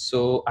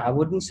 So I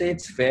wouldn't say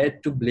it's fair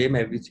to blame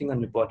everything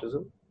on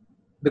nepotism,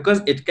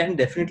 because it can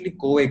definitely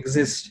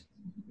coexist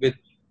with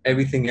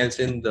everything else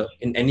in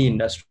any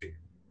industry.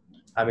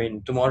 I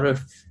mean, tomorrow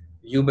if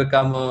you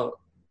become a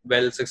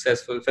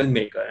well-successful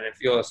filmmaker, and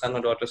if your son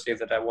or daughter says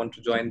that I want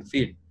to join the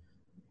field,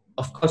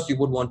 of course you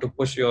would want to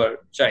push your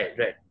child,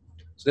 right?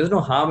 So there's no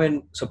harm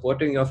in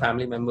supporting your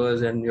family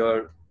members and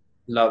your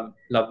loved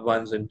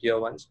ones and dear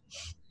ones.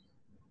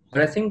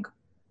 But I think,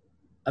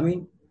 I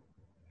mean,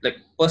 like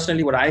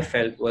personally, what I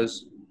felt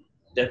was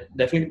that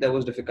definitely there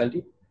was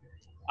difficulty.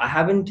 I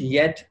haven't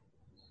yet,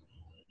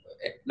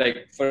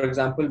 like, for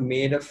example,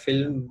 made a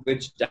film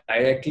which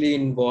directly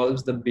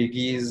involves the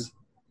biggies,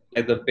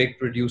 like the big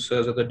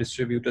producers or the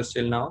distributors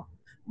till now.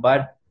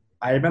 But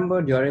I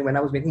remember during when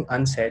I was making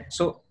Unsaid,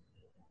 so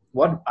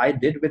what I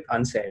did with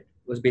Unsaid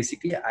was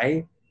basically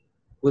I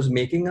was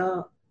making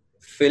a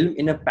film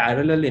in a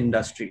parallel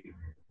industry.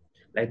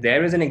 Like,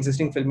 there is an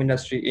existing film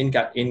industry in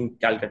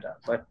Calcutta,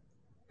 but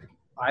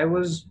I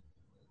was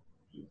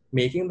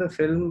making the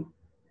film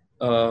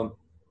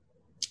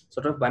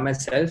sort of by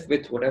myself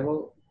with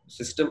whatever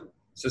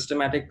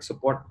systematic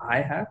support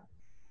I have.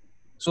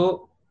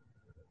 So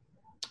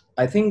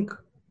I think,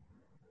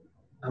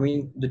 I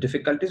mean, the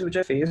difficulties which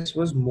I faced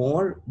was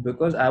more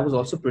because I was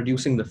also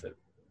producing the film.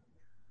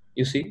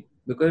 You see,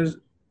 because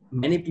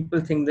many people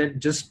think that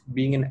just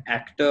being an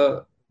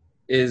actor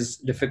is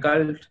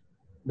difficult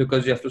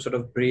because you have to sort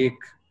of break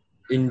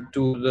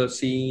into the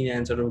scene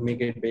and sort of make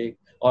it big,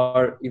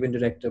 or even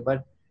director.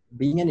 But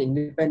being an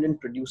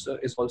independent producer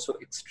is also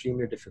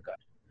extremely difficult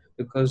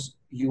because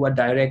you are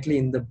directly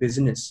in the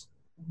business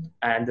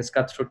and there's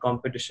cutthroat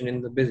competition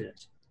in the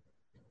business.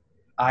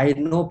 I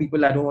know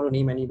people, I don't want to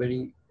name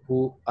anybody,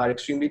 who are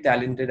extremely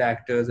talented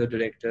actors or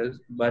directors,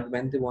 but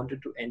when they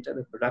wanted to enter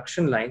the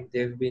production line,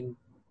 they've been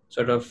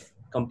sort of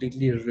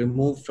completely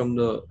removed from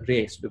the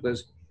race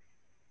because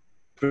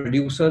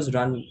producers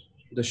run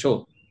the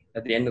show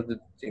at the end of the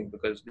thing,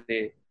 because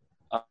they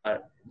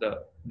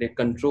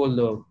control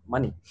the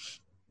money.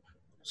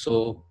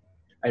 So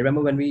I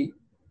remember when we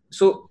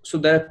so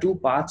there are two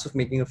parts of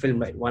making a film,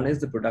 right? One is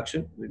the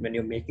production when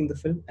you're making the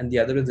film, and the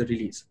other is the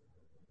release.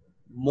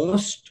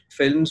 Most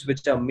films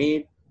which are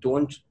made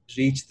don't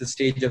reach the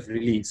stage of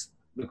release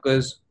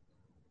because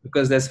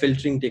there's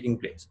filtering taking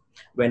place.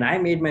 When I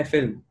made my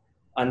film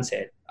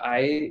Unsaid,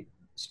 I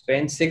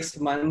spent 6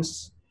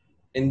 months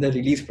in the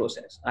release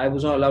process. I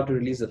was not allowed to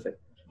release the film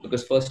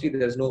because firstly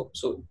there's no,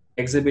 so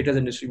exhibitors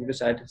and distributors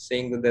started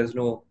saying that there's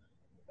no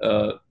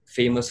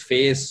famous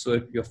face,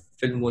 so your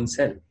film won't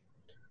sell.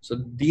 So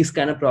these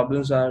kind of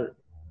problems are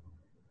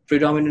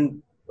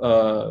predominant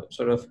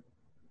sort of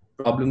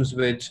problems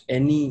which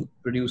any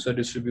producer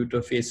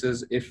distributor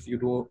faces if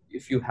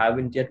you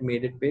haven't yet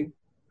made it big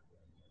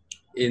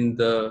in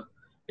the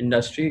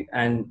industry.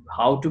 And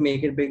how to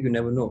make it big, you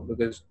never know,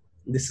 because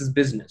this is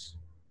business.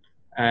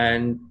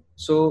 And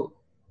so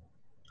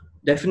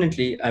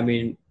definitely, I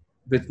mean,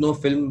 with no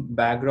film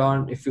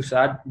background, if you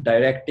start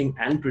directing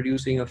and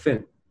producing a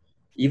film,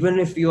 even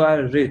if you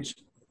are rich,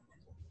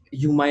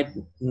 you might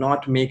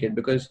not make it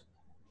because,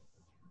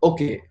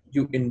 okay,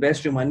 you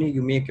invest your money,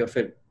 you make your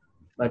film,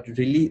 but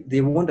really they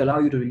won't allow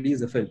you to release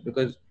the film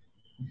because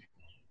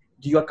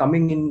you are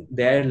coming in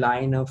their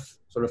line of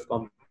sort of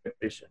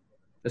competition.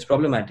 It's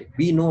problematic.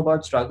 We know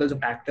about struggles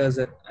of actors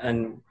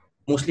and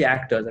mostly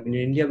actors. I mean,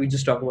 in India, we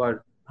just talk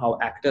about how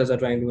actors are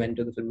trying to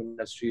enter the film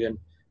industry and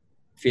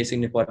facing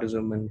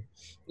nepotism and,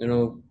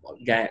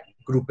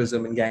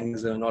 groupism and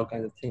gangism and all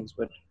kinds of things.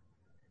 But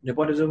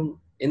nepotism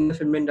in the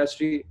film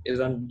industry is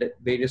on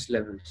various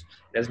levels.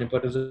 There's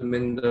nepotism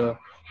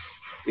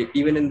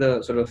even in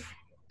the sort of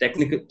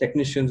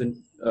technicians and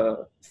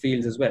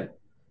fields as well.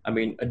 I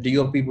mean, a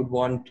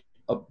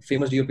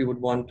famous DOP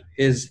would want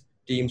his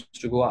teams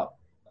to go up.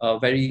 A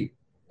very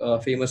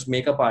famous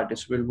makeup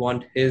artist will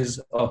want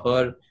his or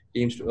her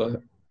teams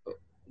to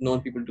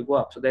known people to go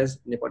up. So there's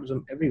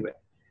nepotism everywhere,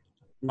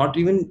 not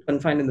even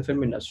confined in the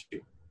film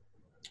industry.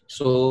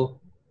 So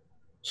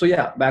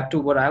yeah, back to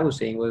what I was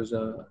saying was,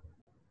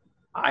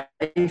 I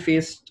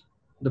faced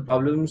the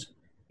problems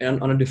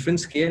on a different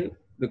scale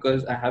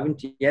because I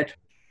haven't yet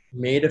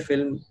made a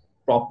film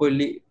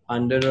properly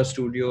under a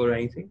studio or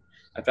anything.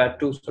 I've tried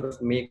to sort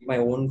of make my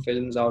own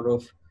films out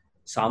of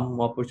some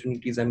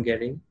opportunities I'm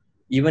getting.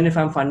 Even if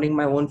I'm funding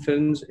my own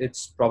films,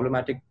 it's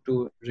problematic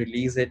to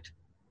release it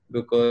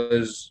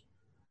because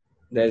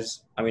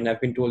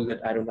I've been told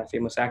that I don't have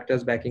famous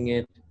actors backing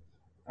it.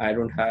 I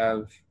don't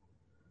have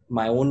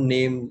my own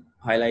name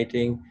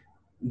highlighting.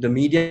 The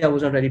media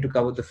was not ready to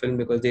cover the film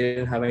because they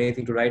didn't have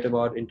anything to write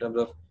about in terms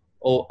of,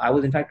 I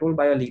was in fact told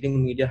by a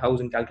leading media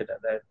house in Calcutta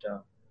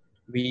that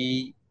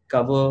we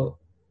cover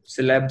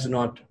celebs,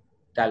 not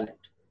talent.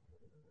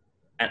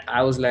 And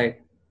I was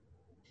like,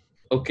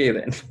 okay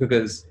then,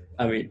 because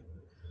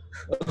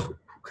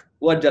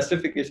what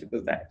justification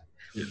was that?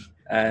 Yeah.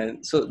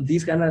 And so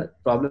these kind of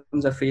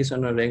problems are faced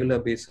on a regular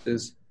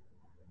basis.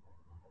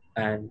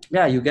 And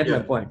yeah, you get my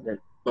point. That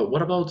But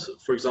what about,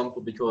 for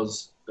example,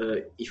 because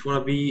if you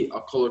want to be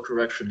a color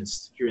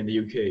correctionist here in the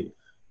UK,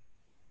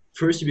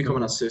 first you become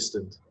an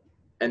assistant.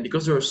 And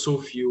because there are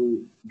so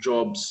few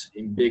jobs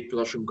in big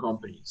production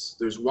companies,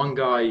 there's one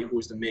guy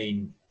who's the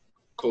main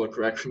color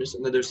correctionist,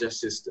 and then there's the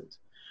assistant.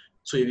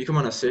 So you become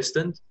an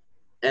assistant,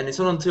 and it's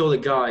not until the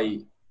guy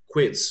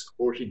quits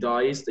or he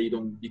dies that you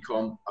don't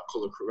become a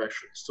color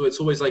correctionist. So it's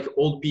always like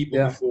old people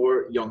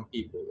before young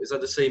people. Is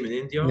that the same in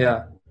India?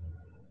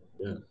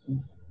 Yeah.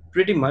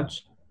 Pretty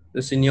much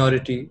the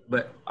seniority.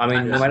 But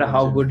no matter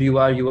how good you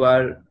are,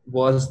 your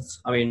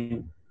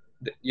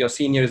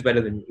senior is better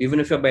than you. Even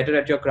if you're better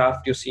at your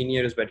craft, your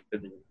senior is better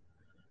than you.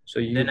 So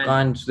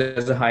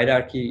there's a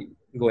hierarchy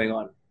going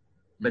on.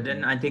 But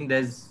then I think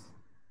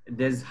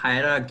there's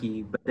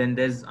hierarchy, but then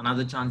there's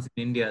another chance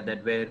in India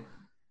that where,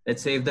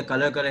 let's say if the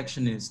color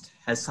correctionist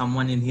has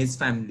someone in his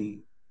family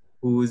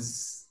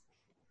who's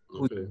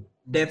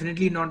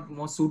definitely not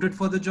more suited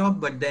for the job,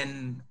 but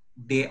then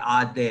they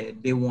are there,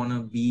 they want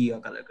to be a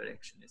color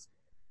correctionist.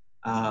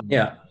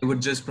 It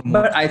would just promote.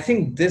 But I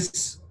think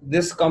this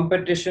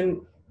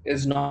competition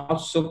is not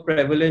so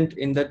prevalent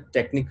in the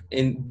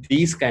in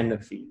these kind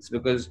of fields,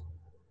 because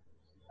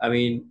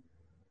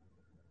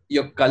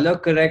your color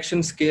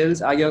correction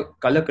skills are your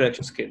color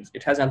correction skills.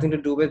 It has nothing to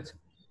do with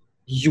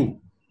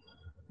you.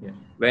 Yeah.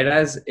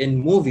 Whereas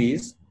in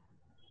movies,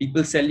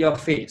 people sell your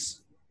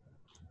face.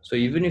 So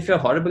even if you're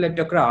horrible at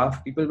your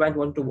craft, people might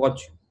want to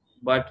watch you.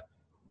 But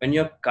when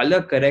you're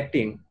color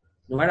correcting,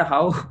 no matter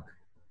how,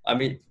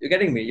 you're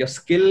getting me, your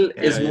skill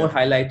is more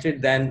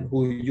highlighted than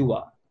who you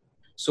are.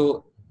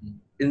 So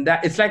in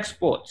that, it's like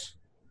sports.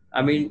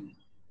 At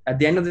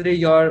the end of the day,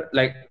 you're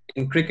like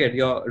in cricket,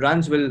 your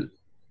runs will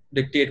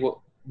dictate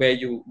where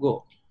you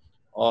go.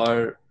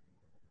 Or,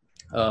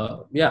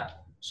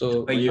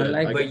 So,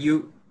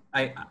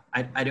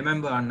 I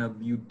remember,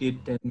 Arnab, you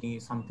did tell me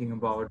something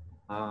about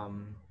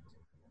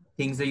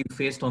things that you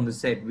faced on the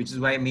set, which is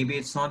why maybe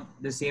it's not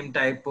the same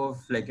type of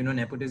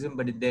nepotism,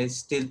 but there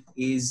still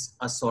is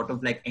a sort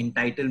of like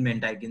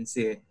entitlement, I can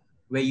say,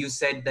 where you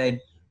said that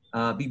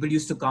people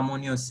used to come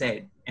on your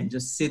set and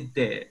just sit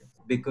there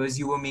because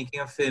you were making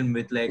a film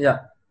with a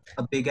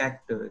big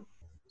actor.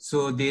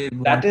 So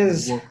that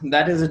is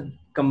a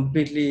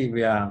completely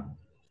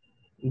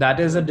that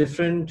is a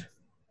different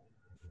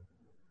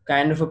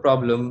kind of a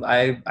problem.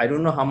 I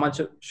don't know how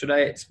much should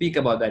I speak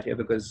about that here,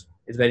 because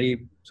it's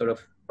very sort of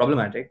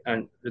problematic,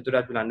 and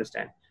Rituraj will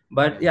understand.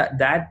 But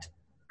that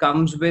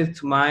comes with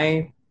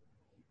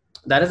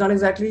that is not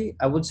exactly,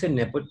 I would say,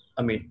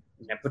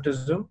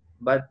 nepotism,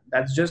 but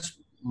that's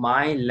just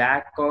my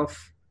lack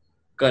of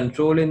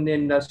control in the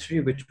industry,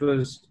 which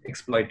was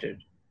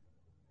exploited.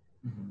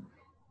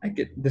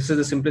 This is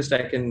the simplest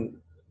I can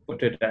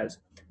put it as,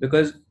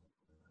 because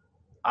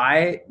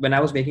when I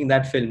was making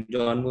that film,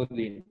 John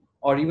Moodley,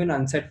 or even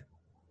Unset,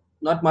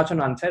 not much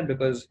on Unset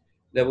because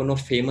there were no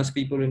famous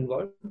people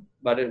involved,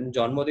 but in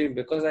John Moodley,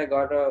 because I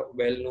got a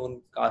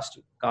well-known cast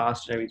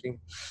and everything,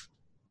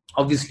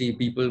 obviously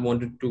people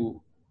wanted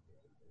to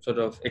sort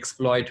of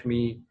exploit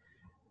me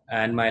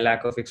and my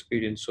lack of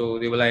experience. So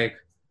they were like,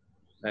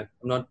 I'm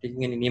not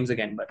taking any names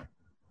again, but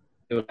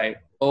they were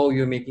like, oh,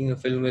 you're making a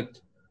film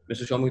with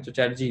Mr. Soumitra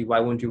Chatterjee, why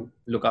won't you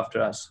look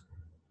after us?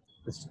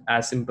 It's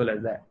as simple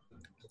as that.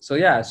 So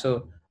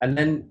and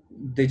then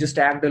they just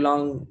tagged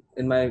along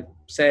in my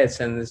sets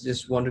and they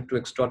just wanted to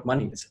extort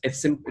money.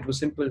 It was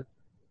simple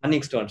money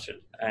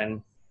extortion,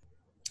 and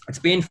it's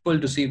painful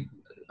to see.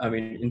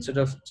 Instead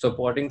of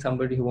supporting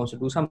somebody who wants to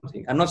do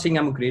something, I'm not saying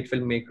I'm a great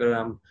filmmaker,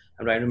 I'm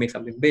trying to make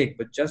something big,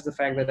 but just the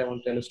fact that I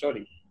want to tell a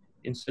story,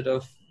 instead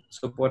of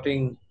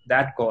supporting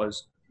that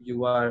cause,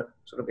 you are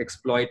sort of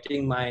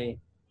exploiting my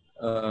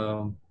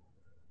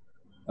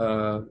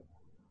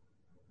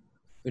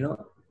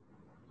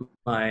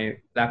my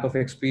lack of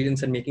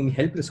experience and making me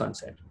helpless on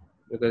set.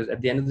 Because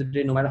at the end of the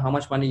day, no matter how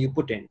much money you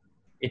put in,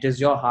 it is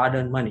your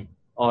hard-earned money,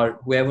 or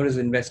whoever is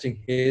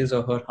investing his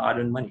or her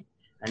hard-earned money,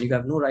 and you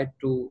have no right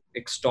to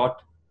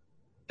extort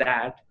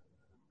that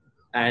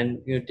and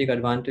take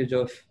advantage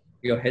of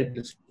your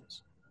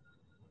helplessness.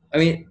 I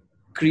mean,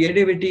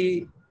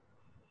 creativity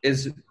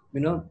is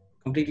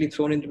completely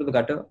thrown into the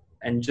gutter,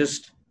 and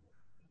just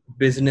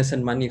business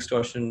and money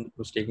extortion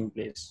was taking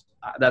place.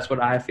 That's what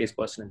I have faced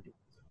personally.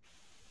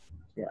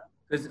 Yeah,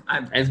 Because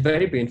and it's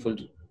very painful.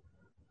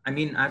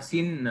 I've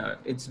seen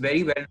it's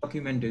very well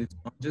documented. It's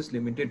not just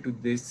limited to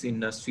this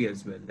industry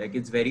as well. Like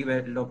it's very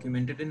well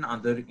documented in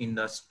other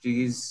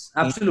industries.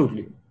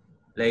 Absolutely.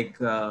 Like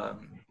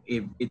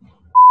it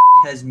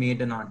has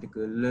made an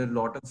article. A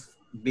lot of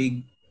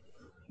big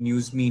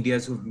news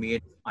medias who've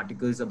made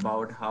articles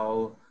about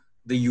how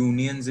the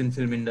unions in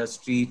film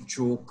industry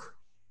choke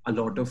a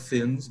lot of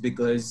films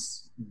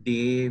because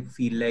they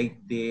feel like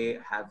they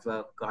have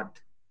a cut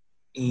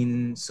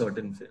in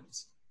certain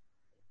films.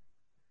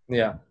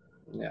 Yeah.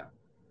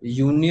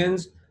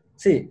 Unions.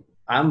 See,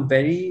 I'm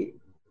very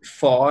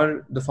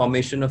for the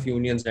formation of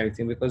unions and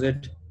everything, because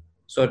it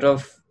sort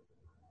of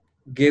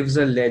gives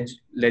a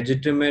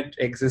legitimate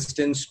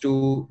existence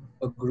to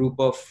a group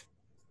of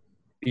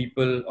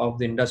people of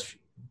the industry.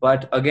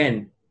 But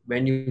again,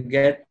 when you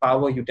get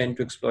power, you tend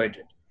to exploit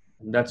it.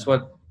 And that's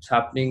what's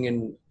happening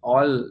in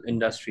all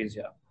industries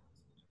here,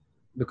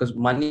 because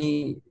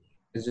money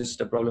is just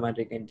a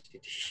problematic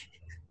entity.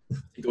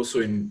 It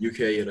also in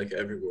UK, like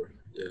everywhere.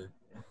 Yeah.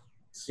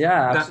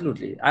 Yeah,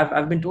 absolutely.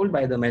 I've been told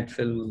by the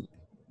Medfilm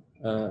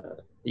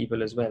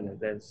people as well that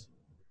there's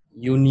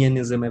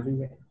unionism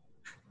everywhere.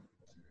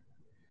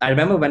 I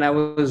remember when I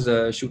was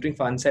shooting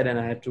for Unset, and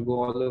I had to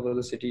go all over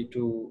the city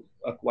to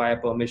acquire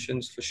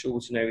permissions for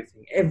shoots and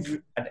everything.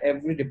 At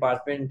every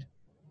department,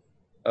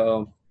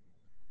 uh,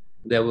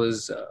 there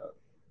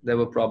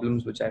were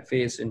problems which I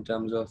faced in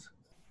terms of,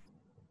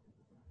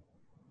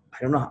 I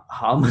don't know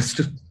how much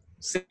to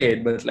say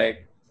it, but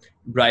like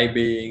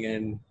bribing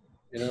and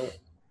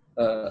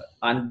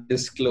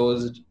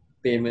undisclosed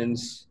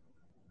payments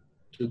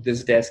to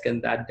this desk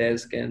and that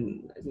desk,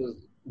 and it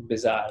was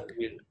bizarre. I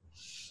think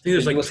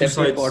there's like do a two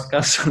separate sides.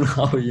 podcast on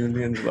how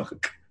unions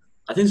work.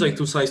 I think it's like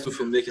two sides to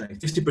filmmaking. Like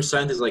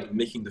 50% is like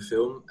making the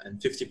film, and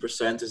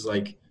 50% is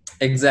like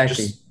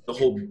Exactly just the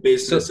whole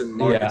business and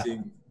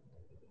marketing.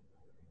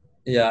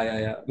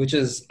 Yeah. Which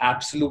has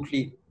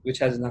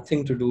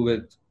nothing to do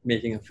with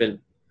making a film.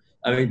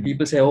 I mean,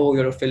 people say, "Oh,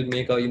 you're a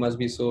filmmaker. You must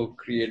be so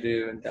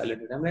creative and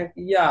talented." I'm like,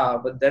 yeah,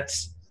 but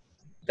that's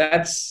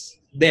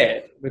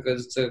there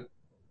because it's a,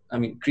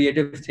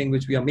 creative thing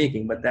which we are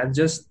making. But that's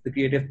just the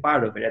creative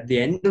part of it. At the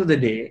end of the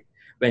day,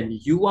 when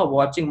you are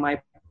watching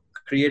my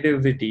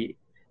creativity,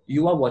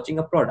 you are watching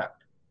a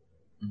product.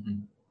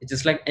 Mm-hmm. It's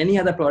just like any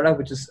other product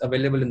which is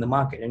available in the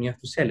market, and you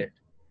have to sell it.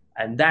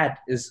 And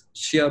that is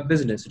sheer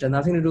business. It has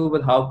nothing to do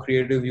with how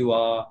creative you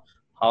are,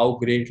 how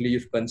greatly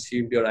you've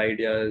conceived your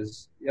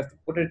ideas. You have to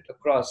put it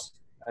across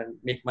and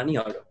make money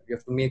out of it. You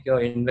have to make your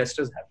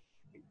investors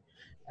happy.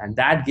 And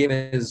that game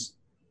is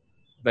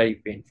very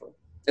painful,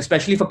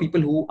 especially for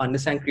people who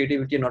understand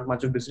creativity and not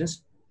much of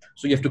business.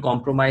 So you have to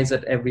compromise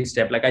at every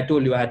step. Like I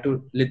told you, I had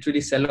to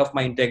literally sell off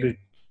my integrity.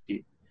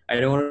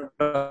 I don't want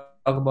to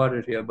talk about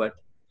it here, but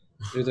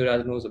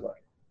Rituraj knows about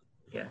it.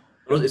 Yeah.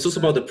 It's also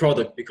about the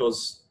product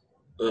because,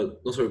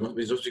 just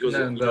because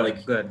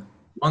good.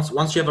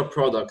 Once you have a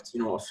product,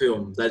 a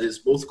film that is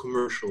both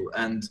commercial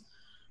and,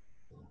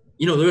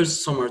 there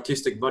is some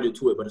artistic value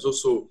to it, but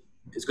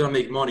it's gonna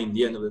make money in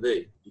the end of the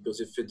day, because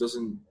if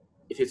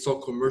it's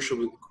not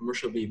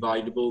commercially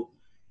valuable,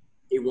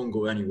 it won't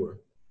go anywhere.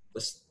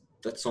 That's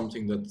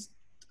something that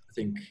I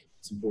think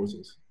is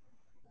important.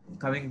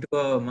 Coming to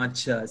a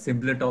much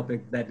simpler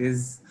topic, that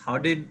is, how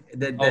did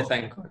that? Oh,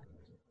 thank God.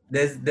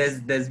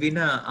 There's been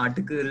an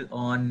article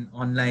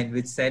online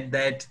which said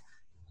that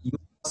you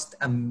lost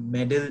a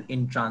medal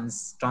in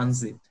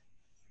transit.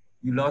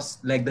 You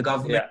lost, like, the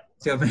government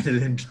lost your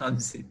medal in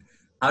transit.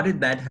 How did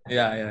that happen?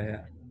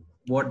 Yeah.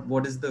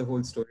 What is the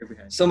whole story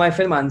behind it? So my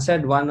film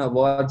Unset won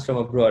awards from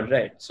abroad,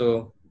 right?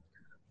 So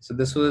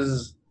this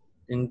was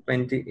in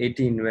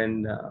 2018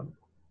 when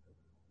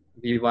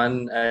we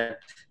won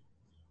at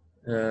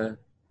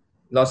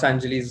Los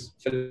Angeles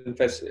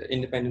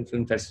Independent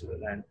Film Festival,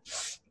 and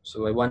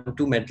so I won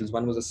 2 medals.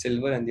 One was a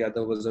silver and the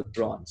other was a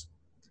bronze.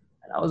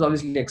 And I was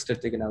obviously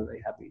ecstatic and I was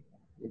very happy.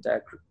 The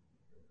entire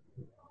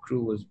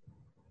crew was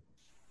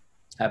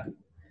happy.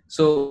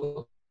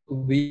 So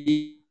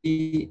they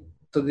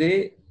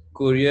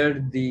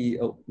couriered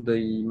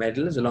the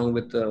medals along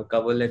with the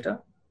cover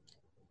letter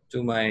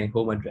to my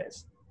home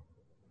address.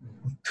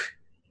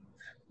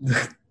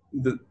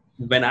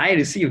 When I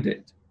received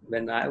it,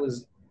 when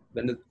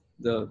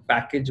the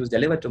package was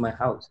delivered to my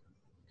house,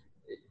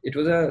 it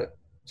was a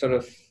sort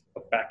of a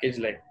package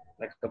like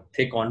a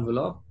thick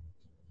envelope,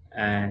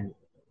 and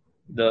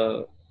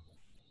the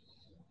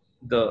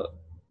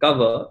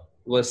cover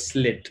was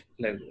slit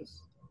like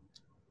this,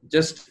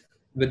 just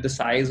with the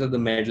size of the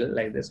medal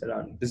like this,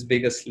 around this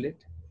big a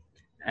slit.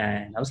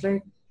 And I was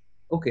like,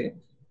 okay.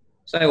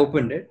 So I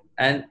opened it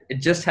and it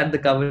just had the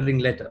covering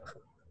letter.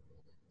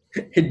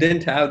 It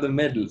didn't have the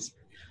medals.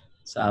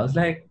 So I was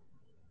like,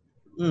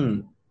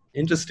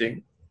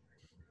 interesting.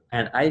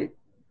 And I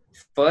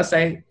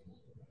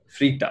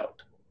freaked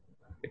out.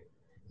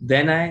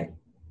 Then I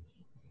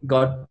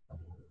got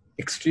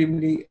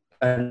extremely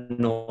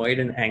annoyed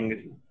and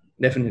angry,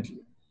 definitely.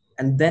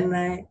 And then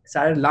I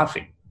started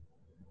laughing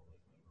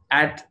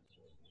at,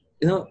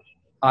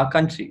 our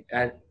country,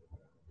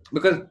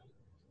 because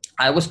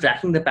I was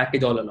tracking the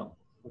package all along.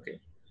 Okay.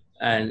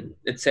 And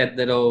it said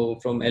that,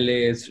 from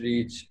LA it's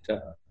reached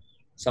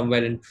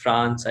somewhere in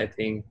France, I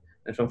think.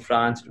 And from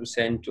France it was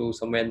sent to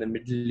somewhere in the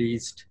Middle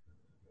East,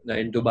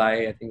 in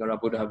Dubai, I think, or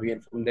Abu Dhabi.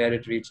 And from there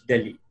it reached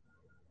Delhi.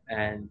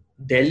 And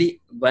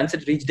Delhi, once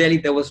it reached Delhi,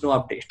 there was no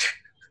update.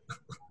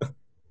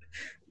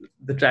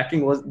 The tracking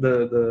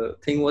the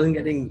thing wasn't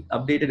getting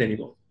updated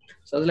anymore.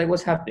 So I was like,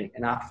 what's happening?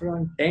 And after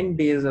around 10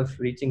 days of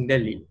reaching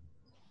Delhi,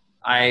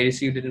 I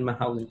received it in my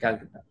house in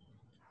Calcutta.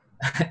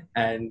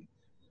 And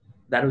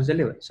that was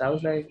delivered. So I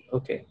was like,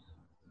 okay.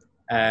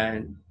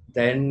 And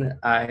then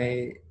uh,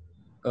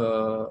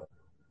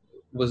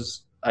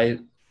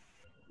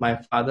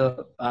 my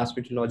father asked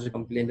me to lodge a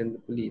complaint in the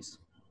police.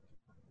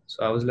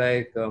 So I was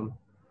like,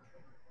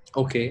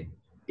 okay,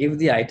 if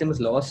the item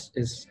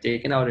is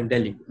taken out in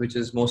Delhi, which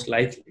is most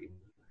likely,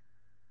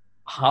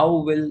 how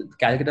will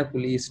Calcutta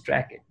police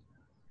track it?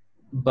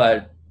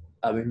 But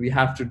I mean, we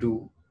have to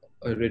do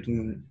a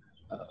written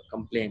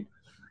complaint.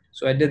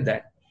 So I did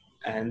that.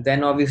 And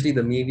then obviously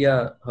the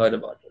media heard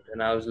about it.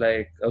 And I was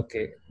like,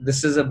 okay,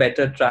 this is a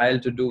better trial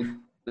to do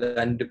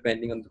than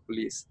depending on the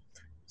police.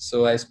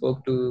 So I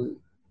spoke to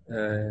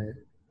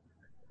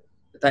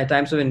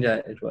Times of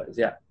India, it was,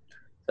 yeah.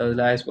 So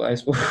I was like,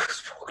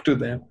 spoke to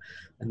them,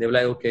 and they were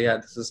like, okay, yeah,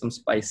 this is some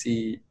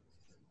spicy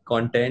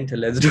content.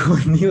 Let's do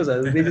news.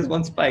 They just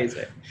want spice,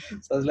 right?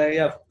 So I was like,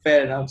 yeah,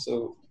 fair enough.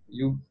 So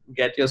you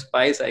get your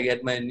spice, I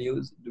get my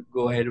news.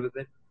 Go ahead with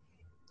it.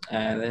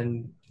 And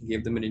then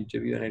gave them an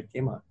interview, and it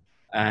came out.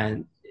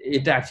 And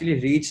it actually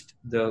reached,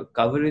 the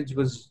coverage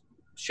was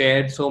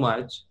shared so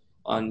much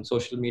on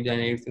social media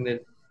and everything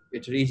that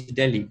it reached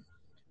Delhi.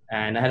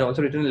 And I had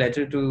also written a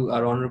letter to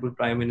our Honorable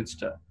Prime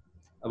Minister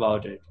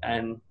about it.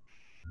 And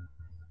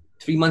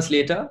 3 months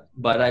later,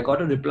 but I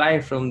got a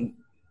reply from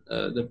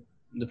the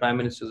Prime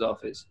Minister's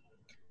office.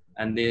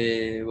 And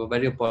they were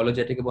very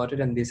apologetic about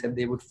it. And they said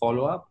they would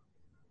follow up.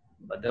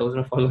 But there was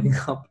no following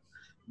up.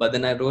 But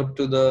then I wrote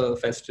to the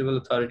festival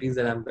authorities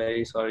that I'm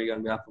very sorry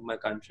on behalf of my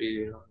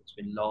country. It's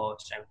been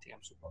lost. Everything.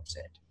 I'm super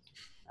upset.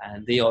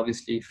 And they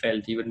obviously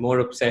felt even more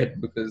upset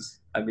because,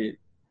 I mean,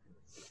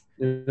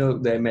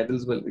 their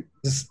medals were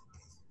just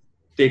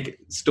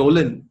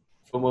stolen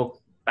from a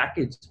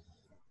package.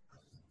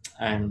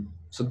 And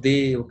so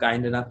they were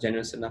kind enough,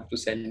 generous enough to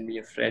send me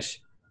a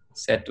fresh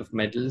set of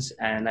medals.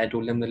 And I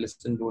told them that,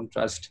 listen, don't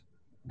trust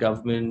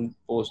government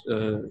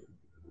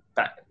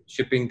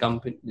shipping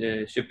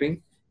company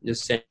shipping.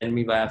 Just send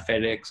me via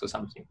FedEx or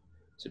something.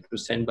 So it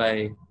was sent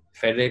by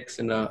FedEx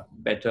in a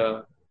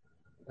better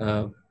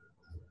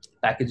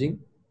packaging.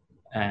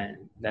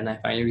 And then I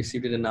finally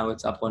received it, and now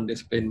it's up on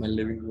display in my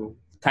living room.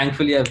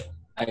 Thankfully,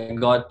 I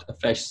got a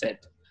fresh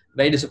set.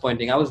 Very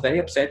disappointing. I was very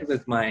upset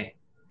with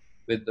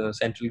the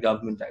central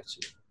government,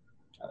 actually.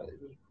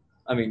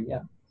 I mean,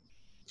 yeah.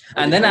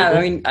 And then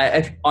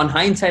I on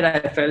hindsight, I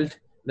felt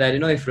that,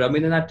 if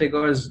Rabindranath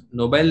Tagore's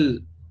Nobel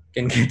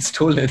can get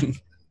stolen,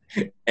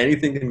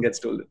 anything can get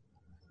stolen.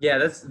 Yeah,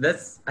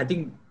 that's. I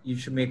think you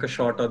should make a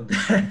shot on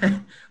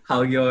that.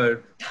 How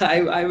you're.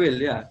 I will.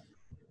 Yeah,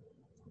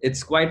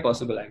 it's quite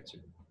possible,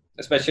 actually,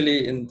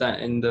 especially in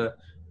the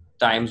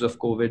times of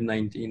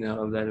COVID-19 and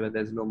all that, where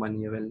there's no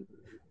money available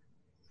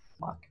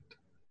market.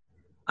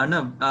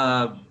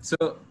 Arnab, so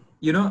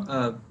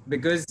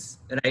because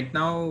right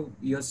now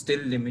you're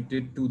still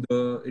limited to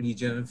the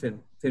regional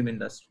film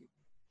industry,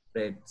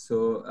 right?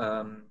 So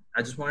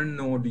I just want to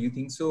know, do you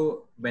think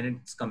so when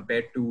it's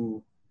compared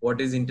to what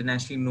is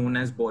internationally known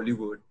as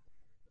Bollywood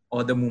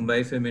or the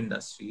Mumbai film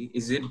industry,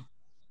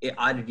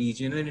 are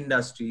regional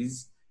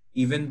industries,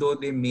 even though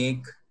they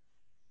make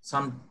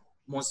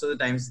most of the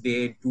times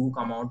they do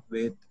come out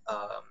with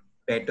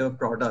better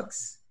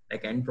products,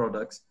 like end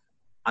products,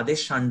 are they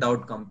shunned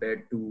out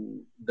compared to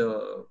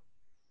the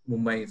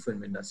Mumbai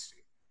film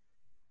industry?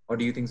 Or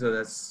do you think so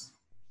that's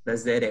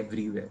there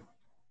everywhere?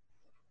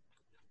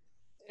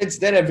 It's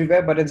there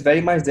everywhere, but it's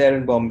very much there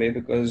in Bombay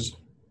because,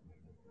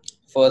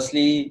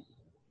 firstly,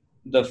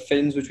 the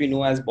films which we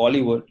know as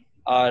Bollywood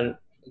are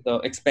the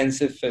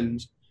expensive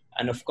films.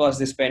 And of course,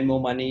 they spend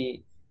more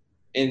money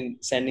in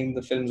sending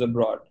the films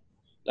abroad.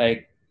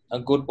 Like a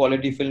good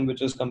quality film, which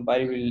was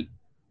comparatively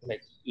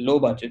like low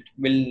budget,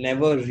 will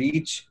never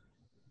reach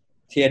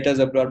theaters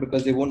abroad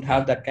because they won't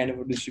have that kind of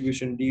a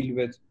distribution deal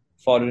with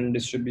foreign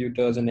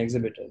distributors and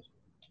exhibitors.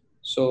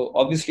 So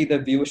obviously the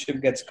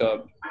viewership gets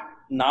curbed.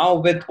 Now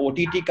with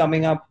OTT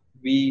coming up,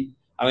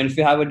 if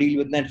you have a deal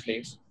with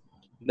Netflix,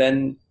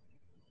 then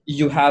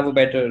you have a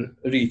better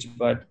reach.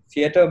 But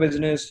theater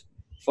business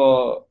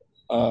for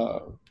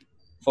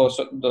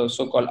the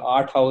so-called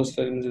art house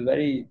films is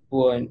very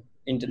poor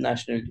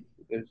internationally.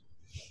 Because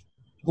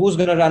who's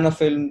going to run a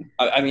film?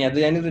 I mean, at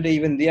the end of the day,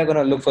 even they are going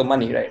to look for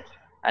money, right?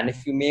 And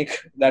if you make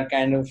that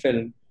kind of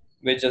film,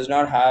 which does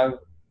not have,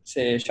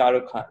 say, Shah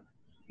Rukh Khan,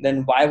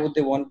 then why would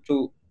they want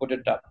to put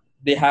it up?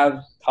 They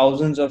have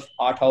thousands of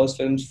art house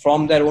films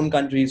from their own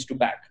countries to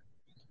back.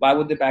 Why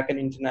would they back an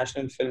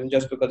international film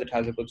just because it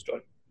has a good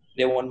story?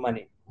 They want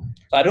money.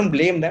 So I don't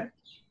blame them.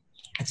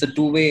 It's a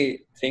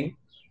two-way thing.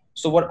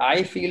 So what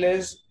I feel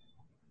is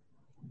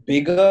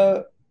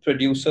bigger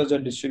producers or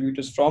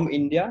distributors from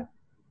India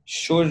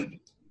should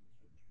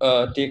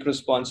take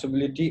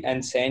responsibility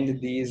and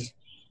send these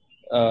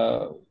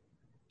uh,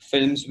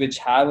 films which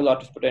have a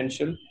lot of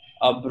potential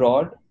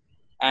abroad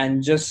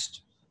and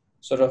just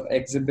sort of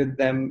exhibit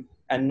them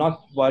and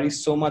not worry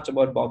so much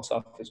about box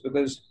office,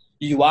 because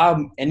you are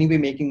anyway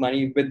making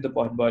money with the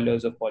pot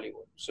boilers of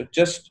Bollywood. So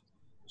just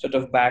sort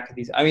of back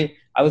these. I mean,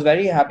 I was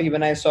very happy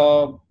when I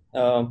saw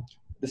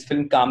this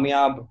film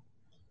Kamyab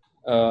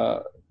uh,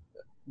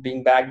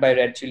 being backed by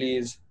Red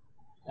Chillies,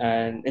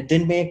 and it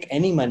didn't make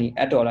any money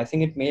at all. I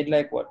think it made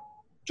like what,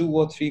 2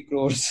 or 3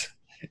 crores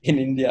in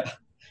India.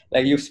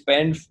 Like you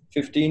spend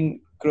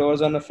 15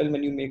 crores on a film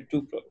and you make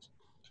 2 crores.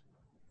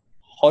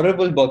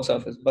 Horrible box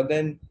office. But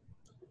then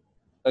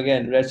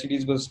again, Red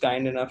Chillies was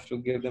kind enough to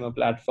give them a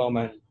platform,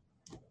 and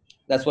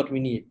that's what we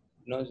need.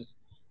 Just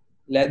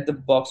let the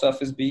box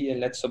office be, and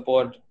let's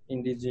support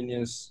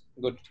indigenous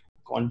good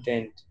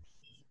content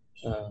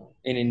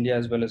in India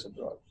as well as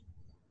abroad.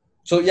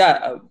 So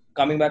yeah,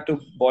 coming back to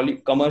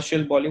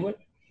commercial Bollywood,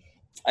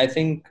 I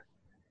think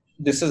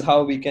this is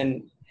how we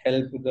can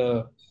help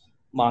the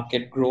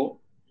market grow.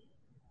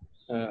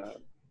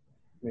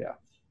 Yeah,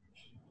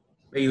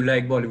 You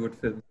like Bollywood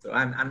films. So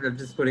I'm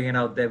just putting it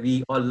out there.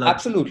 We all love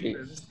absolutely.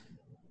 films,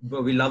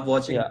 but we love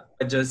watching. Yeah.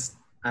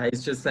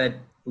 It's just that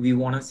we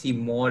want to see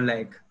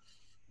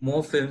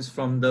more films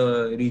from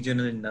the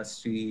regional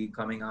industry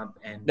coming up,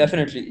 and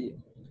Definitely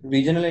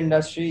regional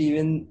industry,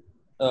 even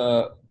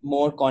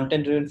more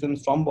content-driven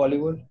films from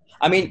Bollywood.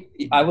 I mean,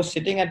 I was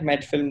sitting at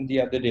Met Film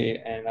the other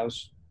day, and I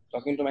was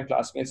talking to my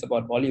classmates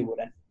about Bollywood,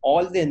 and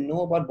all they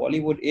know about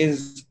Bollywood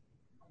is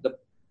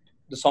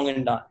the song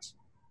and dance.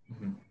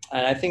 Mhm.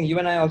 And I think you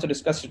and I also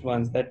discussed it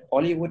once that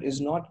Bollywood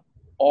is not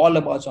all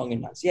about song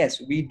and dance.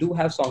 Yes, we do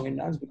have song and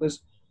dance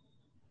because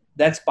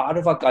that's part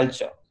of our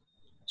culture.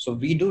 So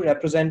we do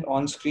represent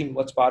on screen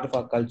what's part of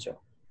our culture.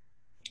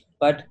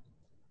 But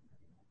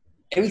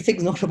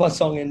everything's not about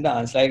song and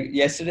dance. Like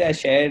yesterday, I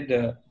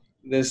shared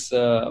this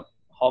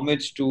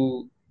homage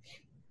to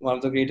one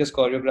of the greatest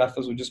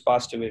choreographers who just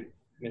passed away,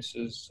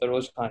 Mrs.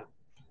 Saroj Khan.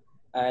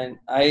 And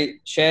I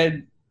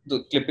shared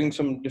the clippings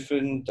from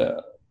different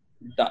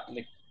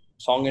like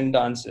song and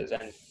dances,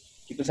 and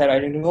people started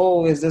writing,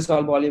 "Oh, is this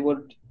all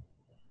Bollywood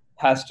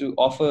has to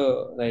offer?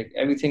 Like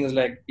everything is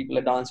like people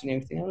are dancing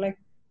and everything." I'm like,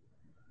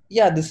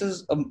 yeah, this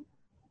is a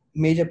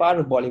major part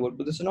of Bollywood,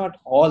 but this is not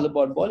all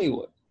about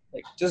Bollywood.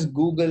 Like just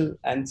Google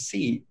and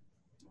see.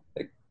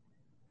 Like,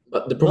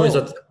 But the problem is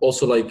no. that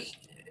also like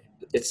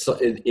it's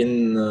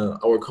in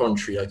our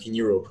country, like in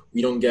Europe,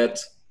 we don't get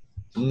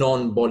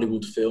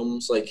non-Bollywood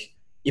films. Like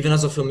even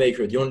as a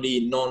filmmaker, the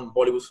only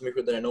non-Bollywood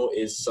filmmaker that I know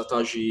is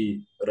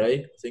Sataji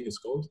Ray, I think it's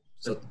called.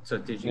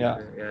 Satyajit. Yeah.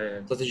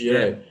 Satyajit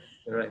Ray.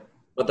 Right.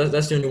 But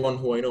that's the only one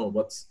who I know.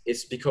 But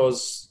it's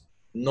because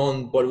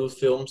non-Bollywood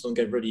films don't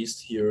get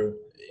released here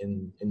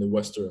in the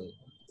Western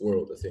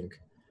world. I think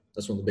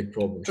that's one of the big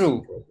problems.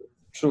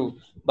 True.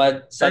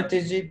 But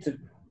Satyajit,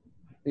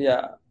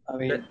 yeah, I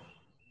mean,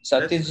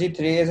 Satyajit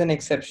Ray is an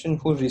exception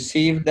who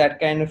received that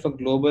kind of a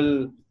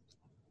global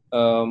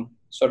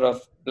sort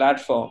of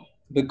platform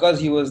because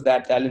he was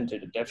that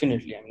talented.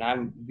 Definitely, I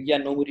mean, we are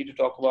nobody to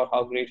talk about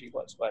how great he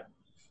was, but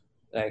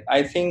like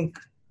I think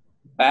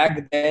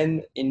back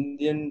then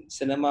Indian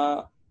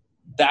cinema,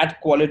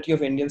 that quality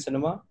of Indian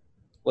cinema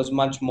was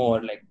much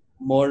more. Like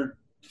more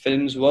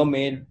films were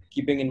made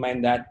keeping in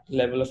mind that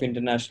level of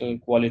international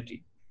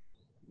quality,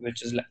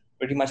 which is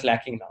pretty much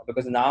lacking now,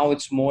 because now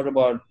it's more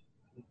about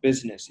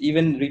business.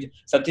 Even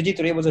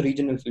Satyajit Ray was a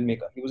regional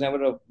filmmaker. He was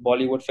never a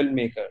Bollywood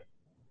filmmaker.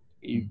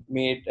 He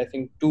made, I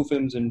think, 2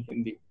 films in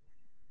Hindi.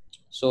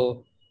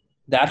 So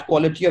that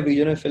quality of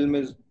regional film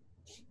is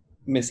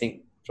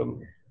missing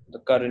from the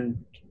current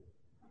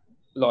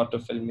lot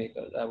of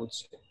filmmakers, I would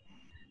say.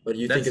 But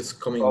you think it's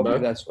coming Probably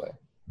back? that's why.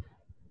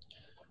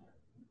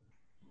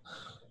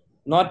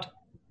 Not.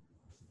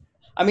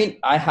 I mean,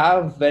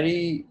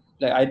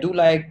 I do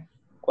like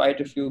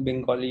quite a few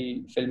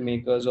Bengali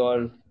filmmakers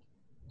or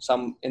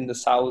some in the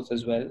south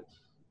as well.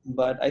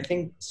 But I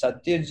think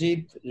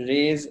Satyajit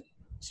Ray's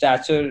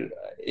stature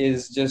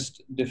is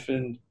just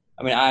different.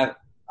 I mean,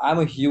 I'm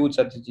a huge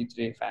Satyajit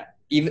Ray fan.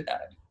 Even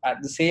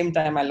at the same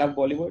time, I love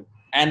Bollywood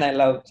and I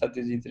love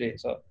Satyajit Ray.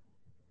 So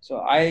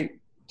I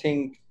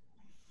think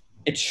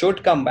it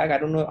should come back. I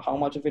don't know how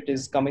much of it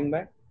is coming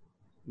back,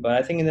 but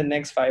I think in the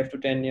next 5 to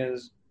 10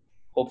 years,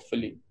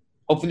 hopefully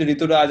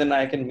Rituraj and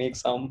I can make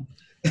some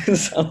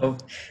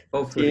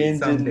Hopefully change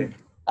someday.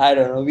 I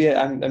don't know.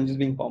 I'm just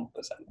being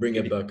pompous. Bring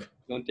it back.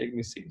 Don't take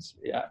me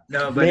seriously. Yeah.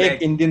 No, but Make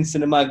like, Indian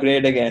cinema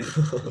great again.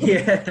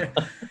 yeah.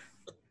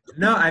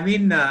 No, I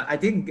mean, I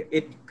think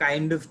it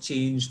kind of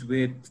changed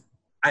with.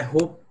 I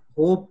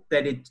hope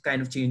that it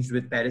kind of changed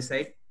with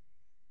Parasite.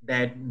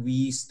 that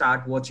we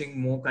start watching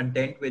more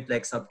content with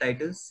like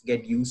subtitles,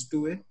 get used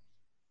to it.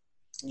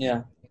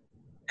 Yeah.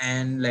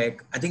 And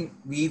like, I think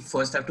we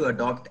first have to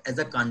adopt as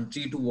a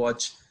country to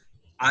watch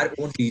our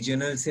own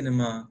regional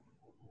cinema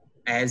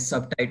as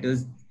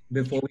subtitles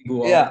before we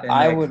go Yeah, out and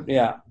I like would.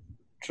 Yeah,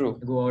 true.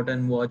 go out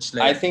and watch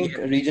I like, think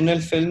regional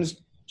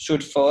films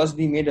should first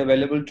be made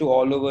available to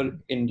all over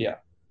India.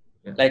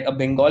 Yeah. Like a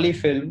Bengali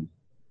film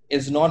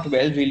is not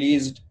well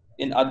released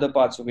in other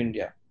parts of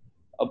India.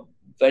 A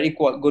very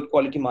good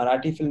quality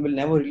Marathi film will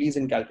never release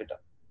in Calcutta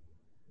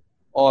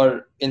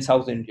or in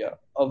South India.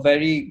 A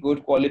very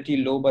good quality,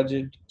 low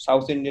budget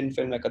South Indian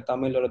film like a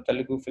Tamil or a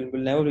Telugu film will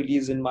never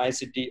release in my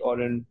city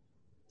or in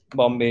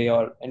Bombay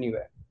or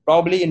anywhere.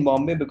 Probably in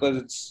Bombay because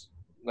it's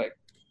like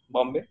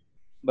Bombay,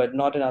 but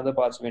not in other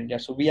parts of India.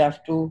 So we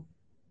have to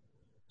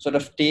sort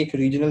of take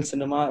regional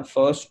cinema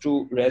first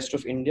to rest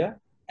of India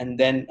and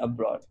then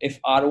abroad. If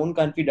our own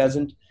country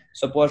doesn't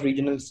support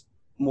regional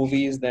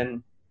movies,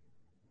 then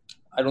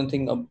I don't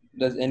think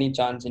there's any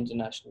chance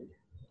internationally.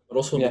 But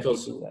also We have to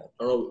because, do that.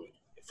 I don't know,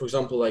 for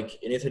example,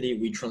 like in Italy,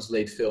 we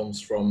translate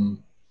films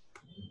from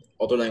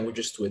other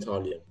languages to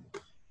Italian.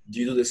 Do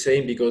you do the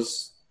same?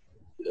 Because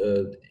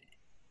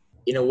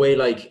in a way,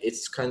 like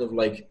it's kind of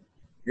like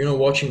you're not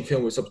watching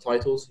film with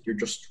subtitles. You're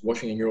just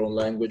watching in your own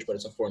language, but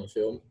it's a foreign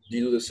film. Do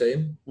you do the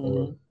same?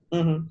 Or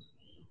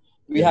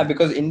We Yeah. have,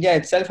 because India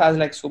itself has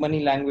like so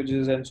many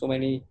languages and so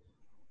many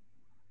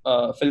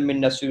film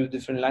industry with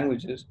different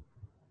languages.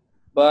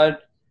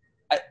 But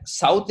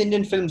South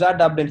Indian films are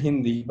dubbed in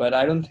Hindi, but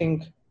I don't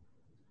think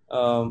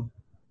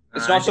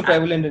it's not so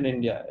prevalent in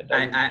India.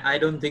 I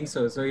don't think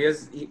so. So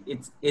yes,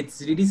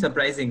 it's really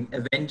surprising.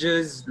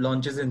 Avengers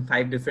launches in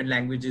 5 different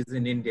languages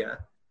in India,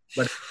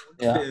 but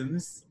Yeah.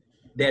 films,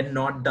 they're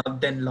not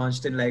dubbed and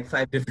launched in like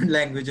 5 different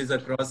languages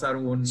across our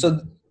own.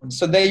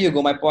 So there you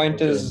go. My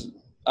point is,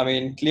 I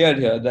mean, clear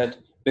here that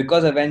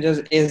because Avengers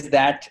is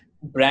that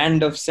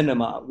brand of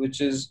cinema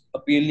which is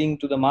appealing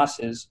to the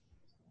masses,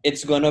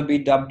 it's gonna be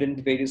dubbed in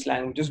various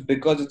languages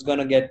because it's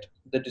gonna get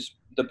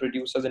the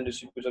producers and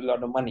distributors a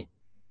lot of money,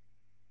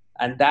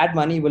 and that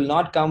money will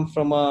not come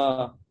from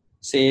a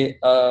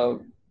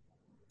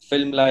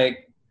film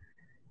like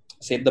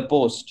say The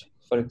Post,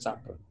 for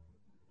example.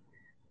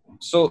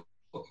 So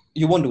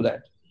you won't do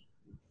that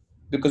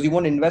because you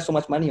won't invest so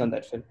much money on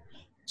that film.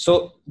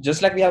 So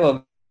just like we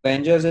have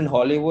Avengers in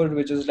Hollywood,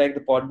 which is like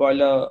the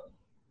potboiler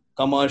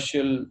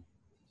commercial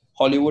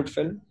Hollywood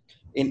film,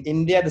 in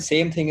India the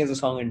same thing is a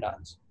song and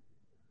dance.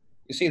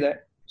 You see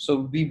that? So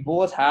we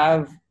both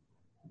have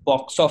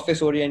box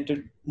office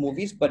oriented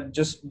movies, but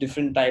just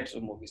different types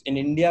of movies. In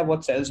India,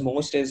 what sells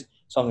most is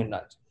song and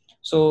dance.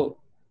 So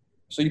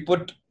you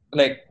put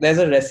like there's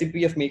a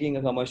recipe of making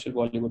a commercial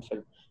Bollywood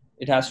film.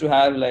 It has to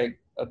have like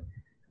a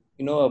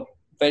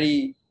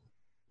very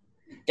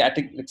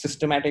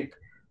systematic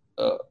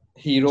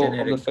hero of the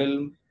Generic.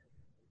 film.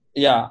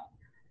 Yeah,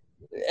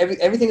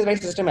 everything is very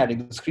systematic.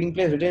 The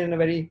screenplay is written in a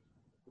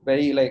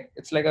very like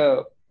it's like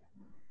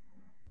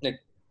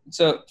it's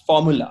a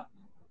formula.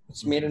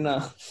 It's made in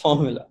a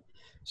formula.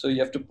 So you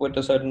have to put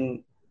a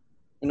certain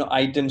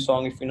item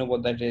song, if you know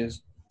what that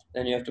is.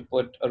 Then you have to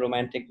put a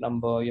romantic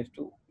number. You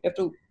have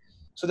to.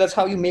 So that's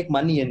how you make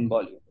money in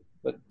Bollywood.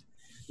 But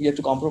you have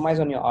to compromise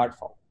on your art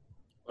form.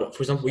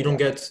 For example, we don't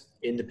get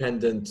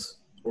independent,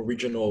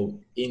 original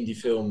indie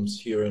films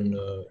here in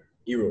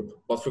Europe.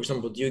 But for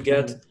example, do you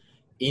get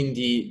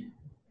indie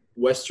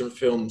Western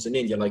films in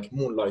India, like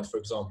Moonlight, for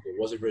example?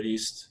 Was it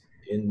released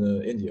in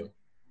India?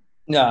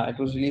 Yeah, it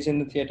was released in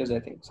the theaters, I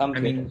think. Some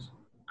theaters.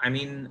 I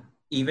mean,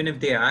 even if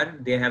they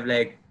have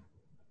like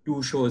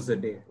 2 shows a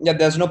day. Yeah,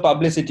 there's no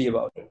publicity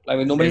about it.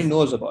 Like nobody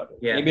knows about it.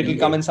 Yeah, maybe it'll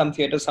come in some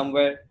theater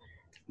somewhere,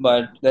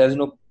 but there's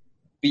no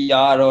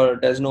PR or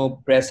there's no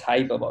press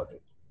hype about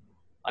it.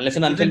 Unless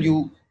and until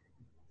you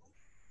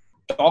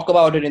talk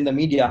about it in the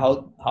media,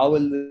 how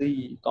will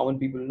the common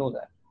people know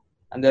that?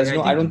 And there's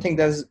I don't think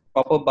there's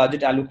proper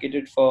budget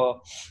allocated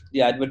for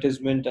the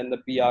advertisement and the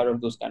PR of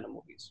those kind of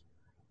movies.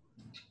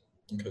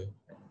 Okay.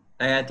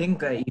 I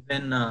think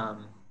even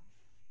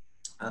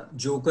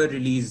Joker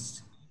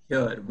released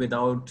here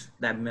without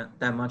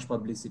that much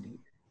publicity,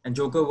 and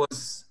Joker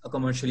was a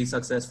commercially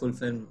successful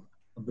film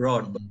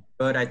abroad, but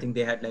here I think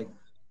they had like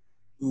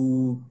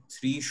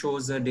 2-3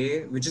 shows a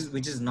day, which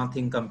is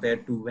nothing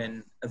compared to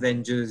when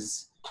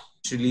Avengers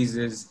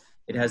releases.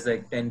 It has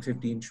like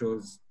 10-15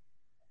 shows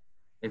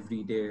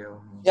every day.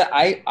 Yeah,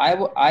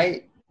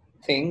 I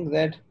think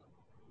that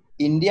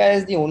India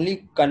is the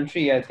only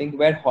country, I think,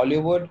 where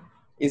Hollywood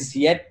is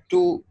yet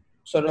to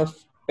sort of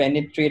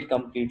penetrate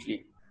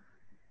completely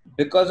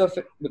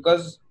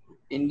because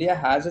India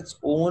has its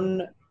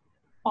own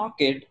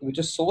market which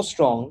is so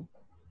strong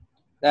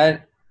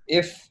that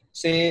if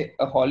say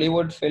a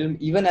Hollywood film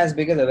even as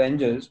big as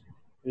Avengers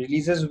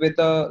releases with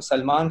a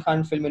Salman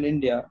Khan film in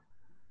India,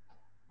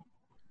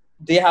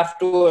 they have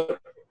to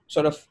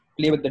sort of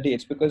play with the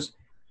dates because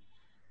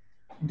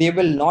they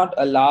will not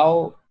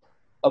allow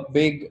a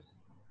big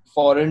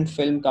foreign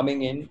film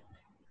coming in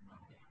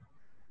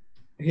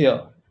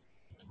here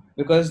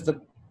because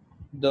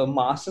the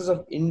masses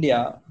of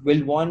India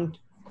will want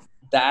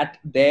that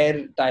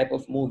their type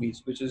of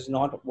movies, which is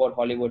not what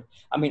Hollywood.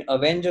 I mean,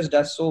 Avengers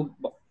does so.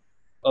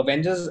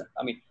 Avengers.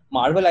 I mean,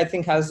 Marvel. I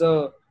think has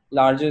the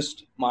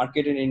largest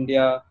market in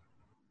India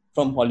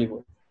from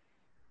Hollywood,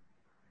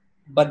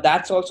 but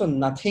that's also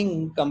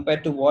nothing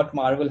compared to what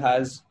Marvel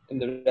has in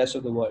the rest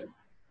of the world.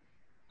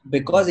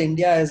 Because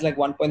India is like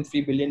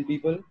 1.3 billion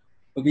people,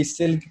 we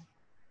still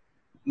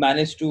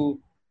manage to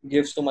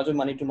give so much of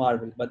money to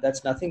Marvel, but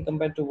that's nothing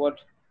compared to what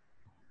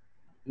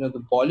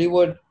the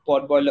Bollywood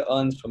potboiler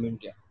earns from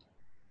India,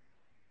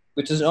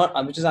 which is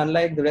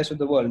unlike the rest of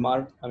the world.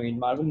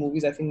 Marvel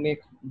movies I think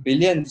make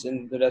billions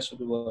in the rest of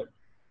the world,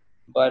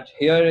 but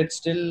here it's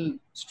still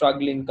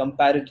struggling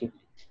comparatively.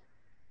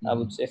 I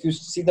would say if you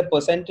see the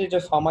percentage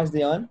of how much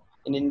they earn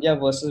in India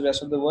versus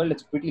rest of the world,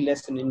 it's pretty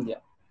less in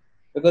India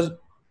because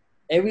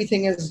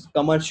everything is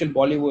commercial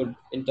Bollywood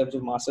in terms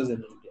of masses in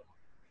India.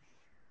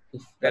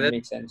 If that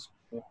makes sense.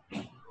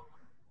 Yeah.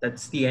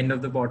 That's the end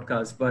of the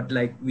podcast. But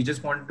like, we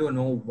just wanted to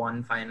know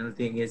one final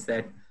thing is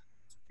that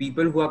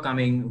people who are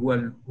coming,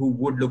 who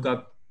would look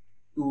up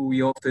to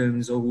your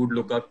films or would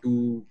look up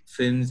to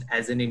films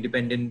as an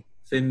independent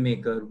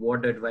filmmaker,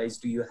 what advice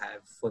do you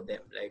have for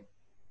them? Like,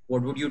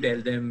 what would you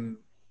tell them,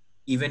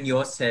 even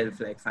yourself,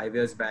 like 5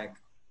 years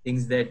back,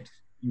 things that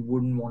you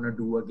wouldn't want to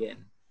do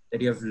again, that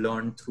you have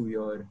learned through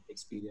your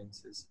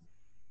experiences?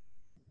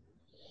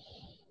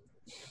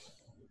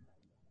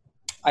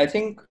 I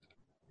think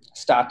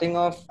starting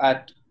off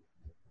at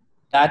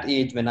that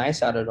age when I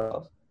started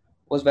off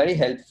was very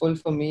helpful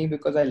for me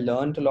because I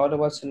learned a lot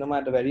about cinema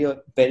at a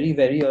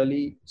very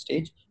early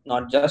stage,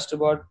 not just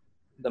about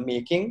the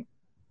making,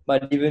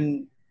 but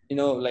even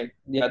like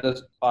the other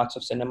parts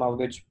of cinema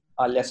which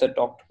are lesser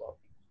talked about.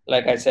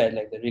 Like I said,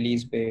 like the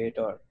release bit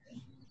or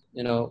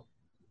you know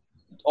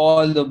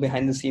all the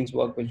behind the scenes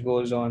work which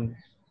goes on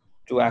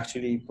to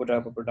actually put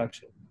up a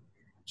production.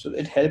 So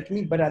it helped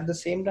me, but at the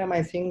same time,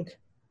 I think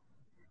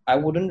I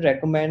wouldn't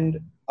recommend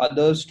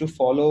others to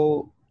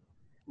follow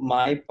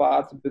my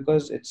path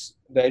because it's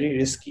very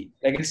risky.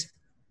 It's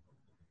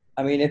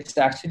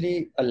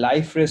actually a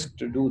life risk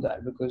to do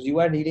that because you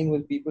are dealing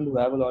with people who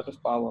have a lot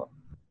of power,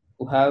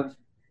 who have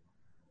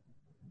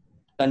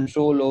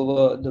control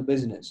over the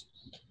business.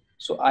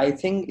 So I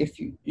think if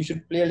you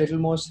should play a little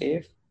more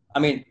safe. I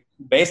mean,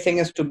 best thing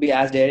is to be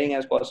as daring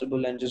as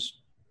possible and just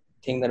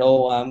think that,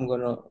 oh, I'm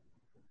going to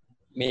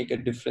make a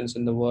difference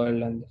in the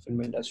world and the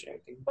film industry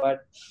and everything.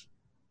 But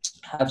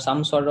have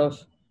some sort of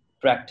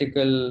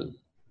practical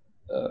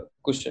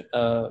cushion,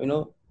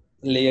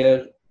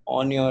 layer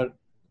on your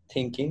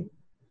thinking.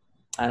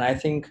 And I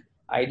think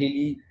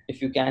ideally,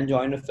 if you can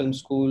join a film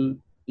school,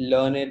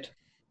 learn it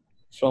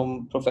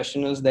from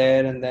professionals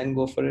there, and then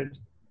go for it.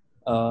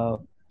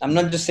 I'm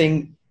not just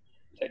saying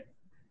like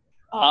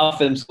our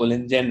film school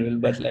in general,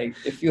 but like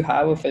if you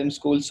have a film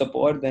school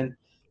support,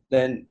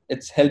 then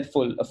it's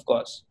helpful, of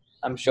course.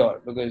 I'm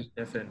sure because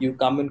Definitely. you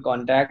come in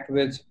contact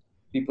with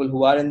people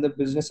who are in the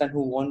business and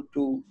who want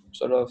to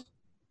sort of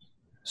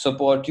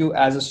support you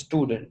as a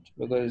student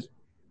because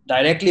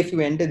directly if you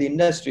enter the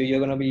industry you're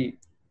going to be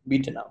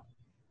beaten out.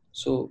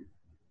 So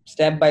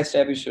step by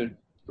step you should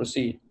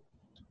proceed.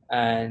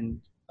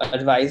 And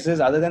advices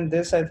other than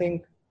this, I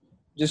think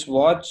just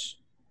watch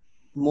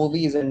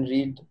movies and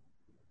read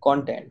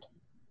content,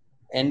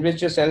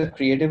 enrich yourself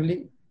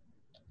creatively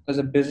because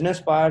the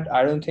business part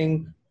I don't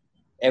think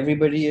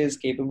everybody is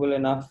capable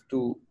enough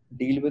to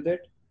deal with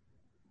it.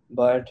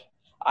 But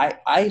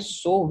I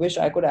so wish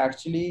I could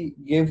actually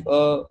give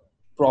a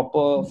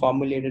proper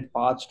formulated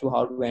path to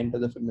how to enter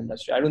the film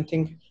industry. I don't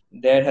think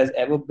there has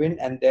ever been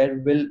and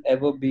there will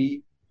ever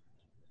be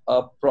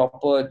a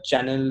proper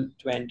channel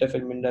to enter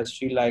film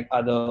industry like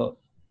other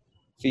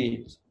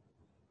fields.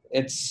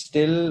 It's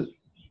still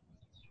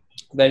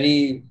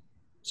very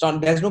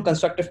there's no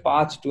constructive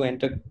path to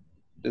enter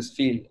this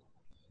field.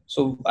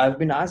 So I've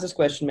been asked this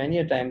question many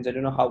a times. I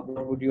don't know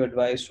what would you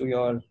advise to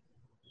your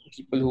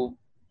people who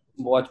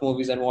watch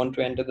movies and want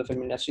to enter the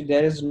film industry.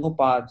 There is no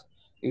path.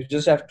 You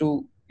just have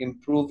to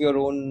improve your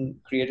own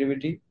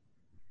creativity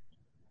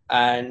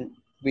and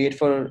wait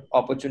for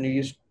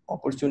opportunities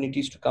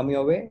to come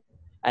your way.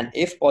 And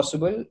if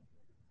possible,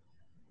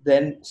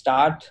 then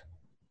start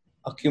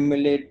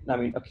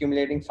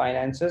accumulating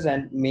finances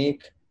and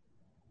make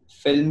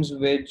films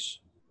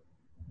which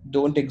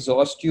don't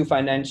exhaust you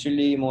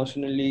financially,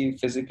 emotionally,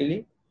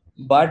 physically,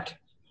 but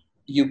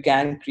you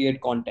can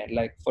create content.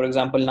 Like, for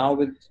example, now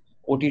with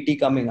OTT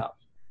coming up,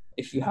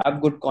 if you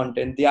have good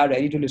content, they are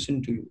ready to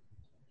listen to you.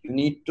 You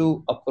need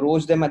to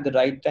approach them at the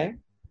right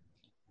time,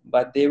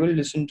 but they will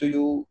listen to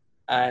you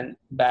and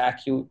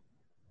back you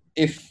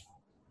if,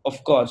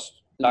 of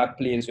course, luck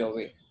plays your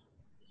way.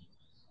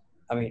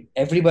 I mean,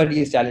 everybody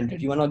is talented.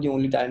 You are not the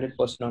only talented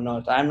person on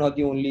earth. I'm not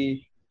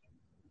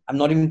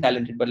even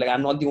talented, but like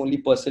I'm not the only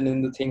person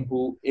in the thing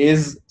who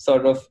is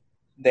sort of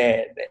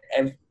there.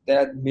 There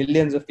are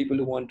millions of people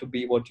who want to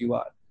be what you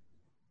are.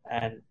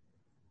 And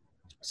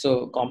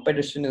so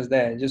competition is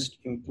there. Just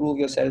improve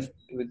yourself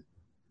with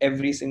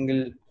every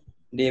single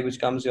day which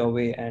comes your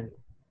way and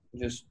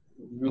just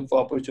look for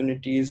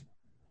opportunities.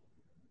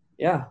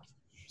 Yeah,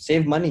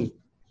 save money.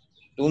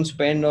 Don't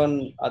spend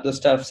on other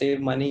stuff.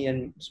 Save money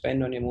and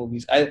spend on your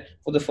movies.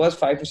 For the first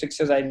 5 to 6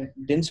 years, I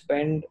didn't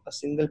spend a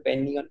single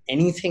penny on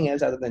anything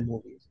else other than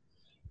movies.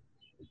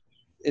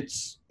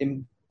 It's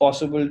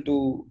impossible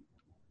to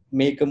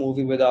make a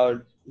movie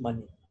without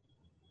money.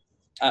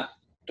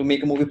 To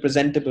make a movie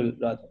presentable,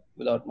 rather,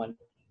 without money,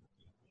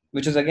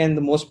 which is again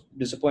the most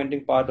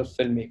disappointing part of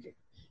filmmaking.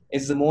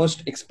 It's the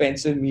most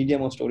expensive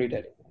medium of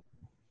storytelling.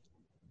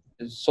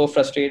 It's so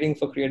frustrating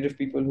for creative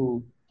people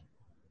who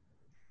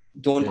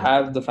don't Yeah.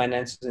 have the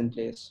finances in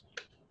place.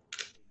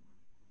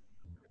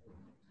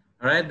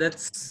 All right,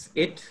 that's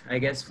it, I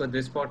guess, for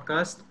this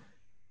podcast.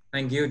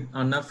 Thank you,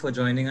 Arnav, for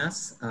joining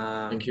us.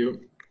 Thank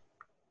you.